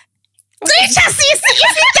 Creature, sis, if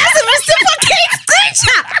it doesn't reciprocate,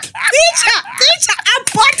 creature,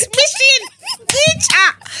 abort mission,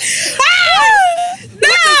 creature.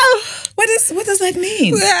 No. What does that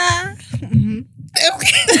mean?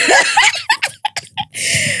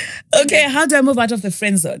 Okay, how do I move out of the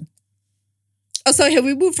friend zone? Oh, so have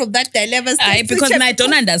we moved from that dilemma stage? Because I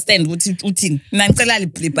don't understand what Utin. I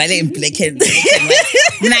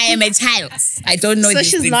am a child. I don't know. So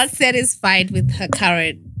she's things. not satisfied with her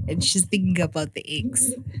current, and she's thinking about the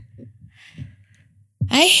ex.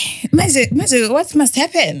 Imagine what must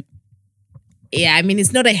happen. Yeah, I mean,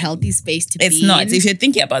 it's not a healthy space to be in. It's not. If you're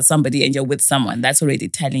thinking about somebody and you're with someone, that's already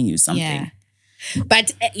telling you something. Yeah.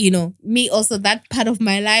 But, me also, that part of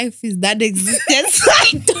my life is non-existent. So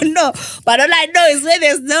I don't know. But all I know is when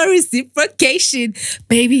there's no reciprocation.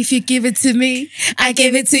 Baby, if you give it to me, I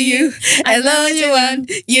give it to you. As long as you want,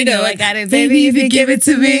 I got it. Baby, if you give it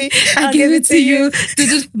to me, I give it to you.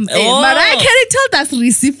 But I can't tell that's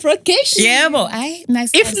reciprocation. Yeah, but nice.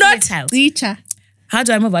 If not, Richa. How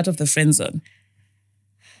do I move out of the friend zone?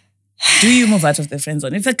 Do you move out of the friend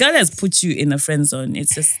zone? If a girl has put you in a friend zone,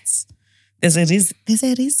 it's just... There's a reason.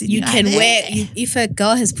 You can if a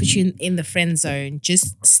girl has put you in the friend zone,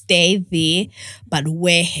 just stay there, but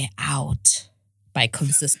wear her out by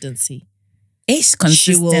consistency.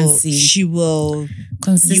 Consistency. She will.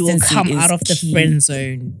 Consistency. You will come out of the key. friend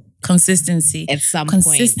zone. Consistency at some point.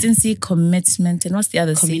 Consistency, commitment, and what's the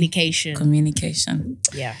other? Communication. Communication.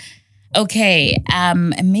 Yeah. Okay.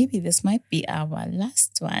 Maybe this might be our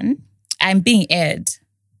last one. I'm being aired.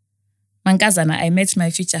 Mangazana, I met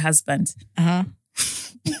my future husband. Uh-huh.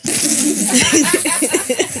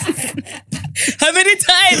 How many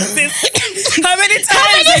times? How many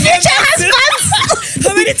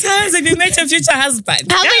times have you met your future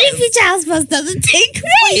husband? How many future husbands does it take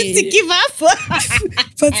for you to give up?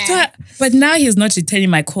 But now he's not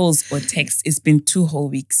returning my calls or texts. It's been 2 whole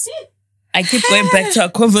weeks. I keep going back to our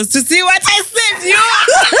converse to see what I sent you.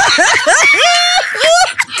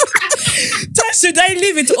 Should I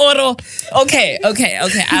leave it, Oro? Okay.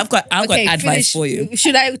 I've got advice finish. for you.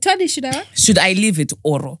 Should I, Tony? Should I leave it,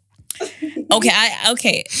 Oro?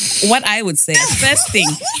 Okay. What I would say, first thing,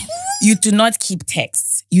 you do not keep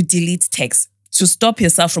texts. You delete texts to stop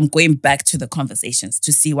yourself from going back to the conversations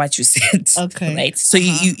to see what you said. Okay. Right? So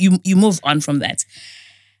you move on from that.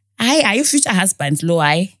 Are your future husband,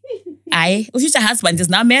 your future husband is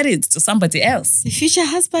now married to somebody else. The future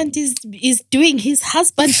husband is doing his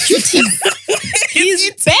husband's duties.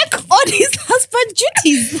 He's back on his husband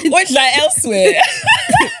duties. What, like elsewhere?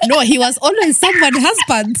 No, he was always someone's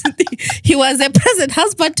husband. He was a present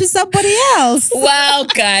husband to somebody else. Wow,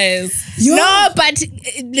 guys. No, but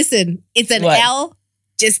listen, it's an L.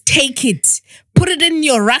 Just take it. Put it in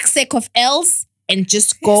your rucksack of L's. And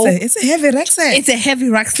just go. It's a heavy rucksack. It's a heavy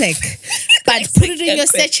rucksack. But put it in your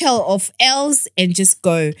satchel of L's and just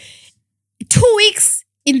go. 2 weeks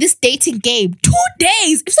in this dating game. 2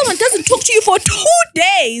 days. If someone doesn't talk to you for 2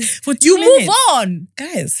 days, you move on.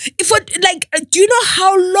 Guys. Do you know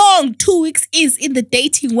how long 2 weeks is in the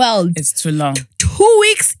dating world? It's too long. 2 2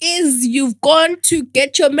 weeks is you've gone to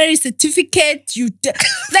get your marriage certificate.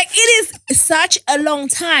 Like, it is such a long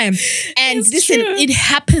time. And listen, it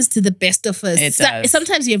happens to the best of us. It does.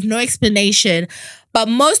 Sometimes you have no explanation, but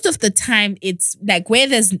most of the time it's like where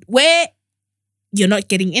you're not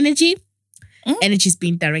getting energy, energy's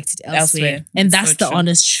being directed elsewhere. And that's the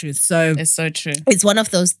honest truth. So it's so true. It's one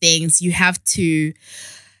of those things you have to,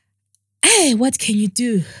 hey, what can you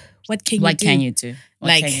do? What can you do?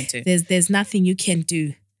 There's nothing you can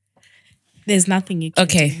do. There's nothing you can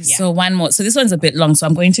do. Okay, so one more. So this one's a bit long, so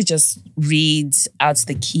I'm going to just read out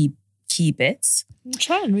the key bits.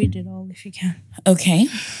 Try and read it all if you can. Okay.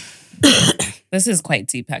 This is quite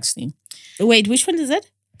deep, actually. Wait, which one is it?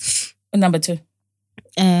 Number 2.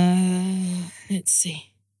 Let's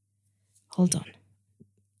see. Hold on.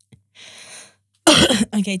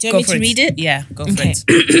 Okay, do you want me to read it? Yeah, go for it.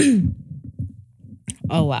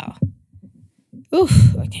 Oh, wow.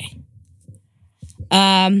 Oof, okay.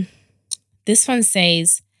 This one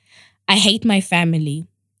says, I hate my family,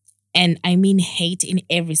 and I mean hate in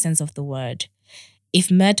every sense of the word.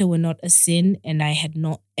 If murder were not a sin and I had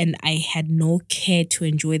no care to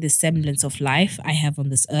enjoy the semblance of life I have on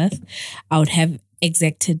this earth, I would have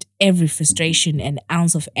exacted every frustration and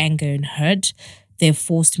ounce of anger and hurt they've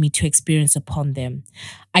forced me to experience upon them.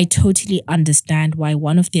 I totally understand why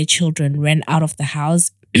one of their children ran out of the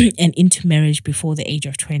house and into marriage before the age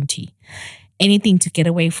of 20. Anything to get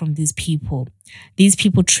away from these people. These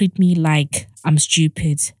people treat me like I'm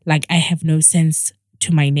stupid, like I have no sense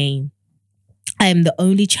to my name. I am the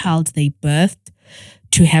only child they birthed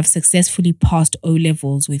to have successfully passed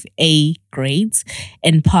O-levels with A grades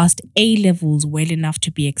and passed A-levels well enough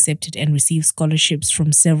to be accepted and receive scholarships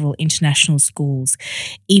from several international schools,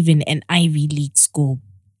 even an Ivy League school.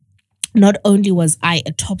 Not only was I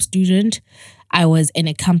a top student, I was an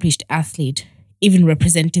accomplished athlete, even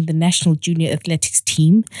representing the national junior athletics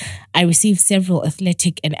team. I received several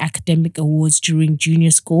athletic and academic awards during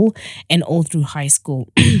junior school and all through high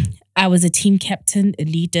school. I was a team captain, a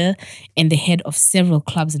leader, and the head of several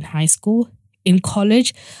clubs in high school. In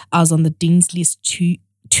college, I was on the Dean's List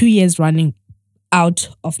two years running out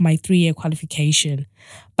of my 3-year qualification,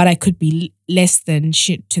 but I could be less than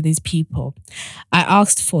shit to these people. I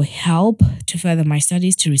asked for help to further my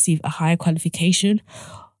studies to receive a higher qualification.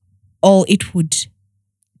 All it would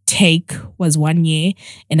take was 1 year,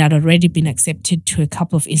 and I'd already been accepted to a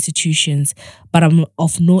couple of institutions, but I'm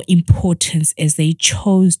of no importance as they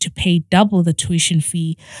chose to pay double the tuition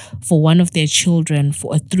fee for one of their children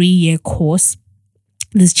for a 3-year course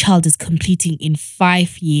this child is completing in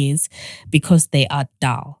 5 years because they are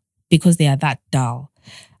that dull.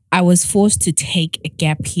 I was forced to take a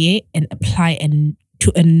gap year and apply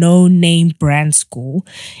to a no-name brand school,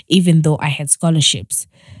 even though I had scholarships.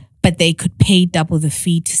 But they could pay double the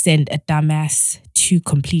fee to send a dumbass to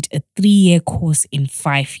complete a 3-year course in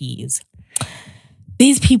 5 years.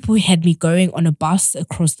 These people had me going on a bus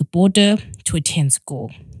across the border to attend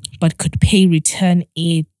school, but could pay return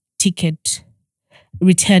air tickets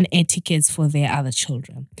for their other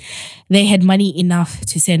children. They had money enough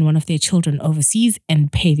to send one of their children overseas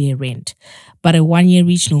and pay their rent, but a 1-year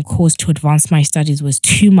regional course to advance my studies was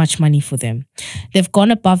too much money for them. They've gone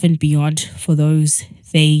above and beyond for those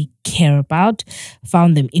they care about,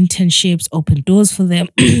 found them internships, opened doors for them,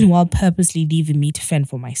 while purposely leaving me to fend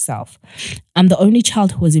for myself. I'm the only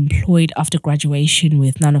child who was employed after graduation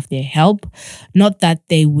with none of their help. Not that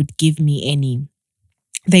they would give me any.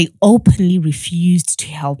 They openly refused to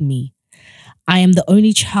help me. I am the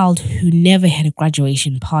only child who never had a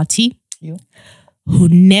graduation party, who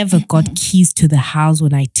never got keys to the house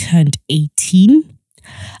when I turned 18.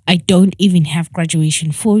 I don't even have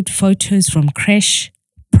graduation photos from creche,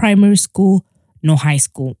 primary school, nor high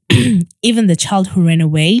school. Even the child who ran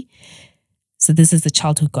away, so this is the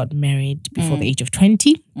child who got married before the age of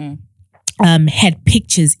 20, had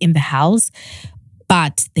pictures in the house,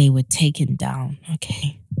 but they were taken down.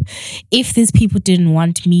 Okay. If these people didn't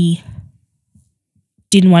want me,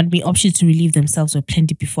 options to relieve themselves were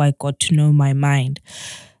plenty before I got to know my mind.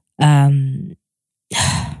 Okay.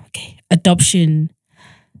 Adoption,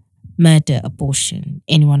 murder, abortion,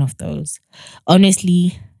 any one of those.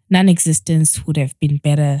 Honestly, non-existence would have been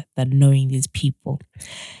better than knowing these people.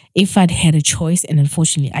 If I'd had a choice, and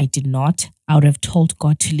unfortunately I did not, I would have told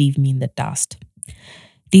God to leave me in the dust.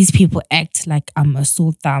 These people act like I'm a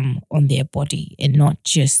sore thumb on their body and not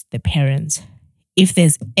just the parents. If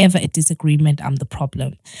there's ever a disagreement, I'm the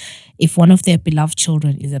problem. If one of their beloved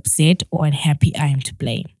children is upset or unhappy, I am to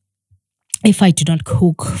blame. If I do not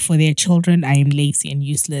cook for their children, I am lazy and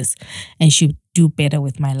useless and should do better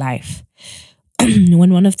with my life.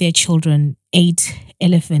 When one of their children ate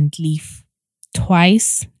elephant leaf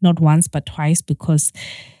twice, not once, but twice, because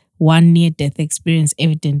one near-death experience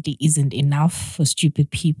evidently isn't enough for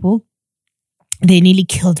stupid people. They nearly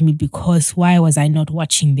killed me because why was I not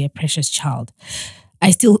watching their precious child?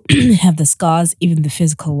 I still have the scars, even the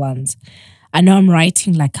physical ones. I know I'm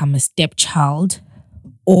writing like I'm a stepchild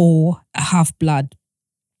or a half-blood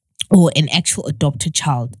or an actual adopted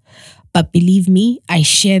child. But believe me, I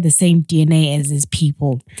share the same DNA as these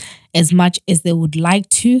people. As much as they would like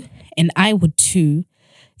to, and I would too,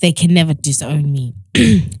 they can never disown me.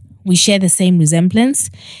 We share the same resemblance,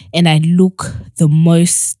 and I look the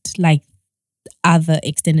most like other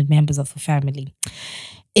extended members of the family.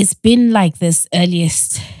 It's been like this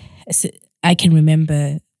earliest I can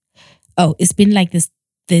remember. Oh, it's been like this.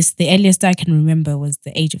 The earliest I can remember was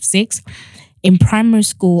the age of 6. In primary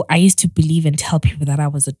school, I used to believe and tell people that I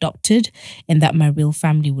was adopted and that my real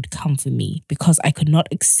family would come for me because I could not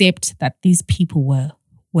accept that these people were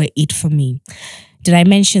it for me. Did I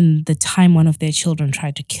mention the time one of their children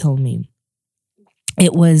tried to kill me?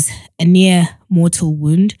 It was a near mortal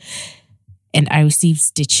wound and I received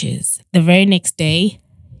stitches. The very next day,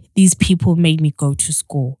 these people made me go to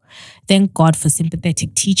school. Thank God for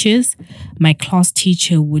sympathetic teachers. My class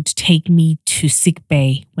teacher would take me to sick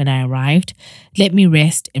bay when I arrived, let me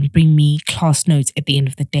rest and bring me class notes at the end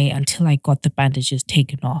of the day until I got the bandages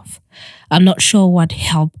taken off. I'm not sure what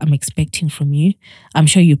help I'm expecting from you. I'm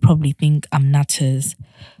sure you probably think I'm nutters.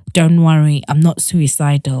 Don't worry, I'm not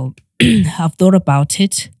suicidal. I've thought about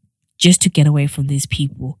it just to get away from these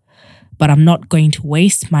people. But I'm not going to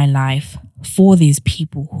waste my life for these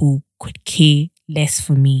people who could care less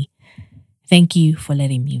for me. Thank you for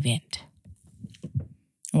letting me vent.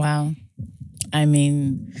 Wow. I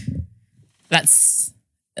mean, that's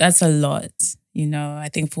a lot, you know. I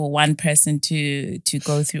think for one person to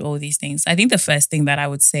go through all these things. I think the first thing that I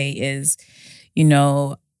would say is, you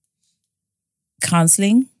know,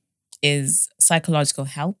 counseling is psychological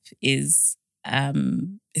help is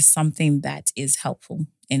something that is helpful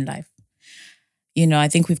in life. You know, I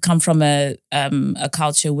think we've come from a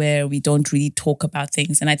culture where we don't really talk about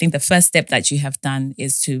things. And I think the first step that you have done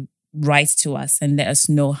is to write to us and let us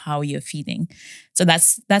know how you're feeling. So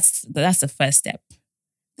that's the first step.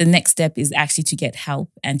 The next step is actually to get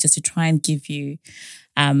help and just to try and give you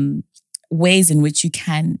ways in which you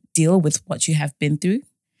can deal with what you have been through.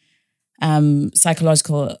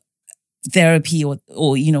 Psychological therapy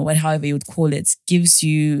or you know, however you would call it, gives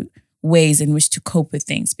you ways in which to cope with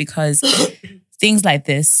things because things like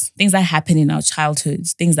this, things that happen in our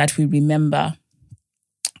childhoods, things that we remember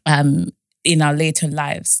in our later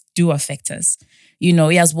lives do affect us. You know,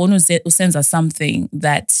 as one who sends us something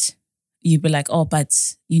that you'd be like, oh, but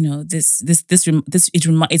you know,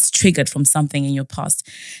 it's triggered from something in your past.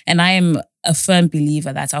 And I am a firm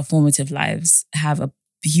believer that our formative lives have a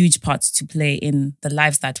huge part to play in the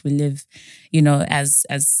lives that we live, you know, as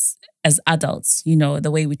adults, you know, the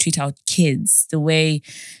way we treat our kids, the way,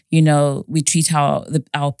 you know, we treat our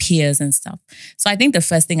peers and stuff. So I think the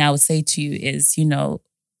first thing I would say to you is, you know,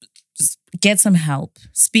 just get some help,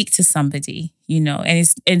 speak to somebody, you know, and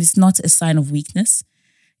it's not a sign of weakness.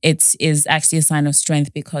 It is actually a sign of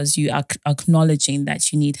strength because you are acknowledging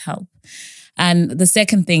that you need help. And the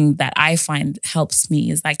second thing that I find helps me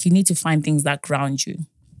is like you need to find things that ground you,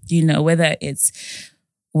 you know, whether it's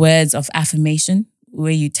words of affirmation,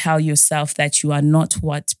 where you tell yourself that you are not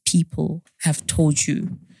what people have told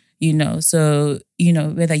you, you know. So, you know,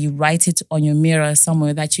 whether you write it on your mirror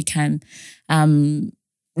somewhere that you can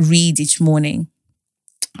read each morning.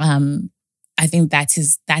 I think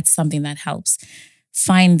that's something that helps.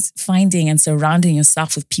 Finding and surrounding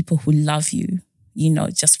yourself with people who love you, you know,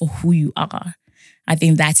 just for who you are. I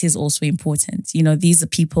think that is also important. You know, these are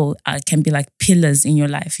people can be like pillars in your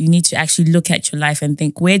life. You need to actually look at your life and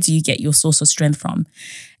think, where do you get your source of strength from?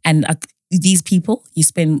 And these people, you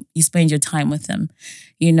spend your time with them.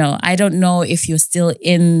 You know, I don't know if you're still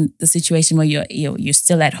in the situation where you're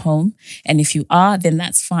still at home, and if you are, then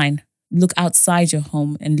that's fine. Look outside your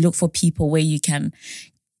home and look for people where you can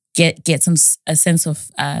get a sense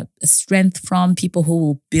of strength from, people who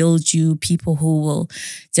will build you, people who will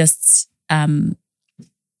just who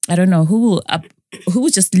will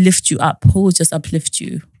just lift you up, who will just uplift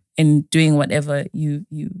you in doing whatever you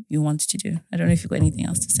want to do. I don't know if you've got anything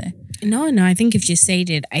else to say. No, I think you've just said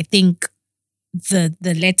it. I think the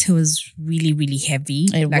letter was really, really heavy.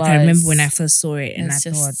 I remember when I first saw it and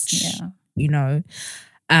thought, you know,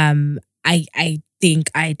 I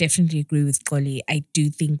think I definitely agree with Golly. I do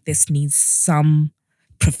think this needs some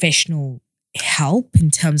professional help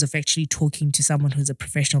in terms of actually talking to someone who's a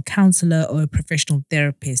professional counselor or a professional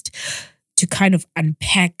therapist to kind of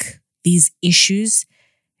unpack these issues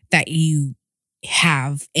that you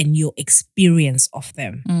have and your experience of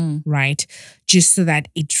them, right? Just so that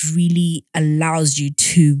it really allows you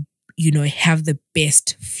to, have the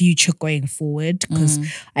best future going forward. Because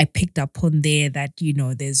I picked up on there that,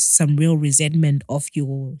 there's some real resentment of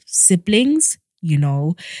your siblings,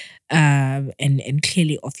 and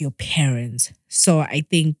clearly of your parents. So I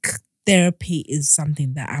think therapy is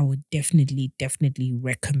something that I would definitely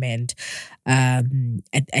recommend. I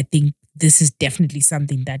think this is definitely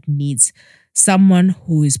something that needs someone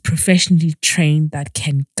who is professionally trained that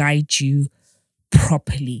can guide you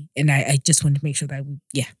properly. And I just want to make sure that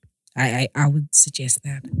I would suggest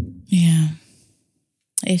that. Yeah.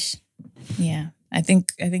 Ish. Yeah. I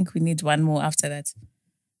think we need one more after that.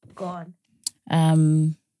 Go on.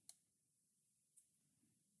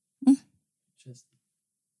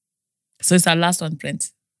 So it's our last one,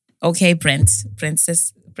 Brent. Okay, Brent. Brent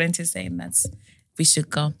is saying that we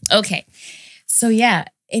should go. Okay. So yeah,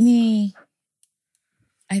 I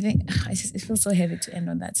think it feels so heavy to end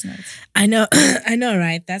on that note. I know,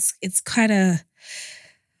 right? It's quite a,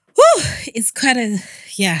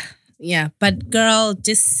 yeah. But girl,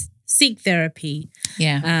 just seek therapy.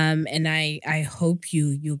 Yeah. And I hope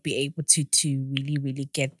you'll be able to really, really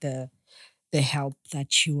get the help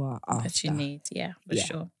that you are after. That you need, yeah, for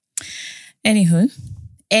sure. Anywho,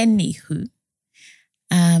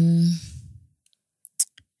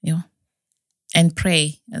 and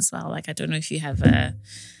pray as well. Like, I don't know if you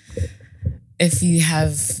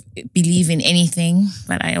believe in anything,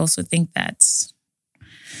 but I also think that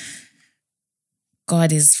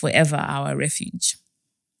God is forever our refuge.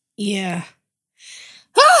 Yeah.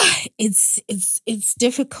 It's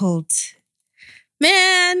difficult,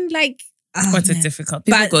 man. Like, What's it difficult?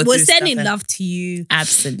 People but we're sending love to you.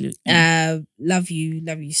 Absolutely. Love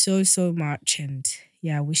you so much, and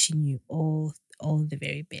wishing you all the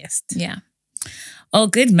very best. Yeah. All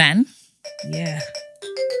good, man. Yeah.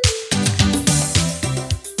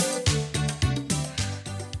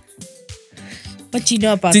 What do you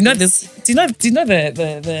know about? Do you know this? Do you know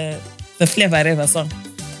the Flavor Reva song?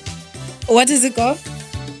 What is it called?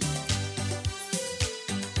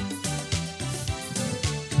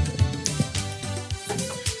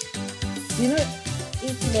 You know,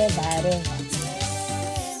 it's Flavor Reva.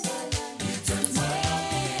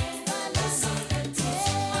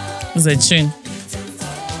 It's a tune.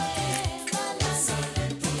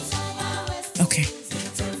 Okay.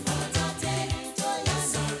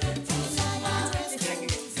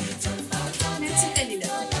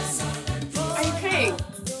 Are you praying?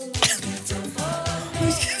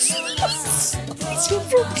 What's your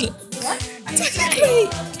problem? What? Are you praying?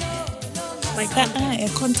 Like that eye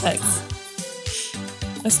contact.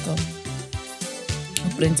 Let's go.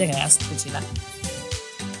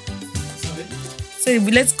 So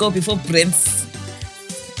let's go before Brent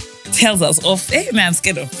tells us off. Hey man, I'm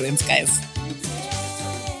scared of Brent, guys.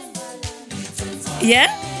 Yeah?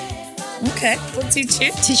 Okay. We'll teach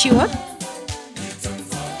you. Teach you what?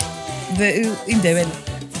 In the well.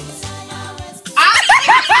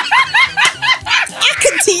 I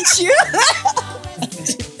can teach you.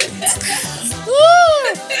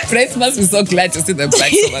 Brent must be so glad to see the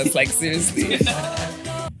back of us. Like, seriously.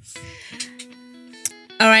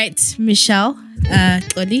 All right, Michelle,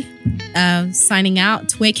 Oli, signing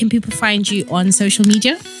out. Where can people find you on social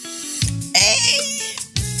media? Hey.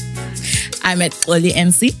 I'm at Oli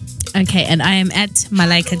NC. Okay, and I am at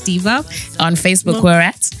Malaika Diva. On Facebook, we're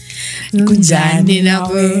at Kunjani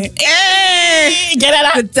Nabu. Hey! Get it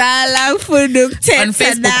out. On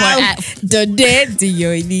Facebook, we're at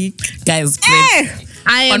Guys, please.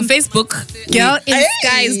 I am on Facebook, Girl in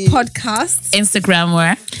Skies Podcast. Instagram,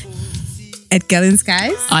 we're at Girl in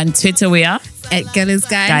Skies. On Twitter, we are at Girl in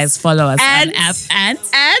Skies. Guys, follow us and on app and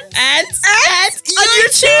on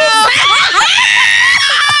YouTube.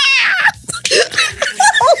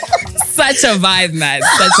 Such a vibe, man.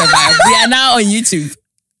 Such a vibe. We are now on YouTube.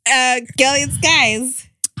 Girl in Skies.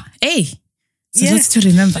 Hey. So just to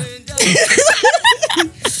remember.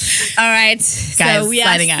 All right. Guys, so we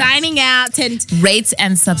are signing out and rate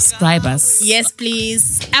and subscribe us. Yes,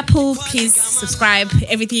 please. Apple, please subscribe.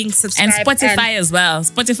 Everything subscribe. And Spotify as well.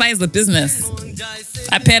 Spotify is the business.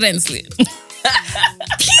 Apparently.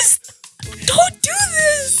 Please don't do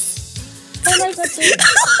this. Oh my God.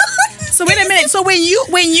 So wait a minute. So when you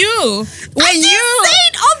I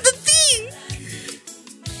said on the thing.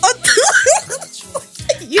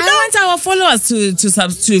 I want our followers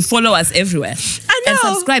to follow us everywhere. I know. And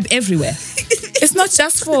subscribe everywhere. It's not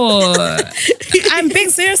just for... I'm being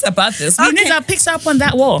serious about this. We need our picture up on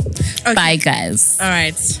that wall. Okay. Bye, guys. All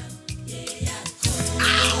right.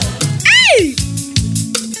 Hey!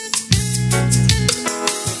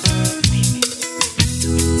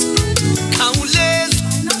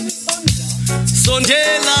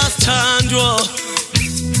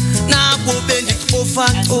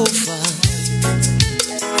 over.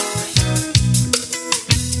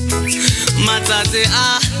 Matate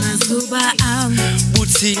Mazuba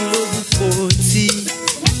buthi lobukhosi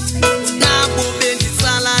nabo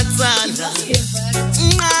bendisala tsala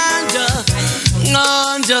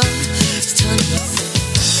nqanda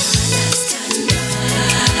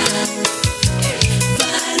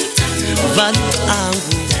valu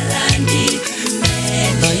angu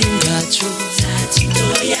bayungacho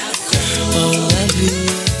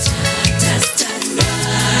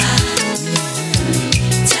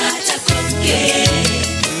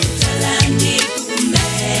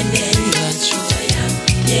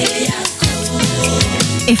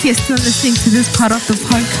If you're still listening to this part of the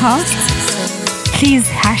podcast, please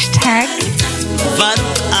hashtag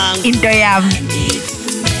Indoyam.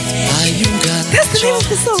 That's the name of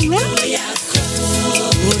the song, right?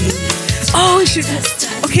 Oh, we should.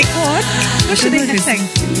 Okay, go on. What should they hashtag?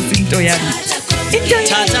 Indoyam. Indoyam.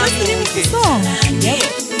 That's the name of the song.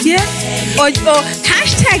 Yeah. Or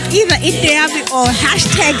hashtag either Indoyam or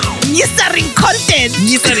hashtag Nyisering content.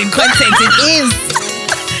 Nyisering content, it is.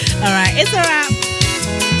 All right, it's a wrap.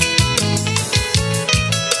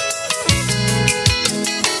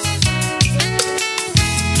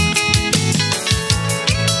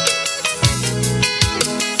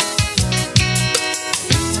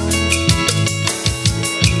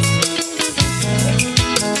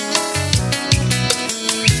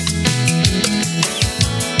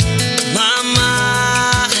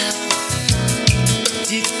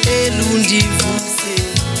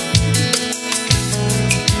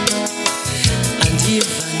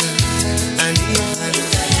 Andivana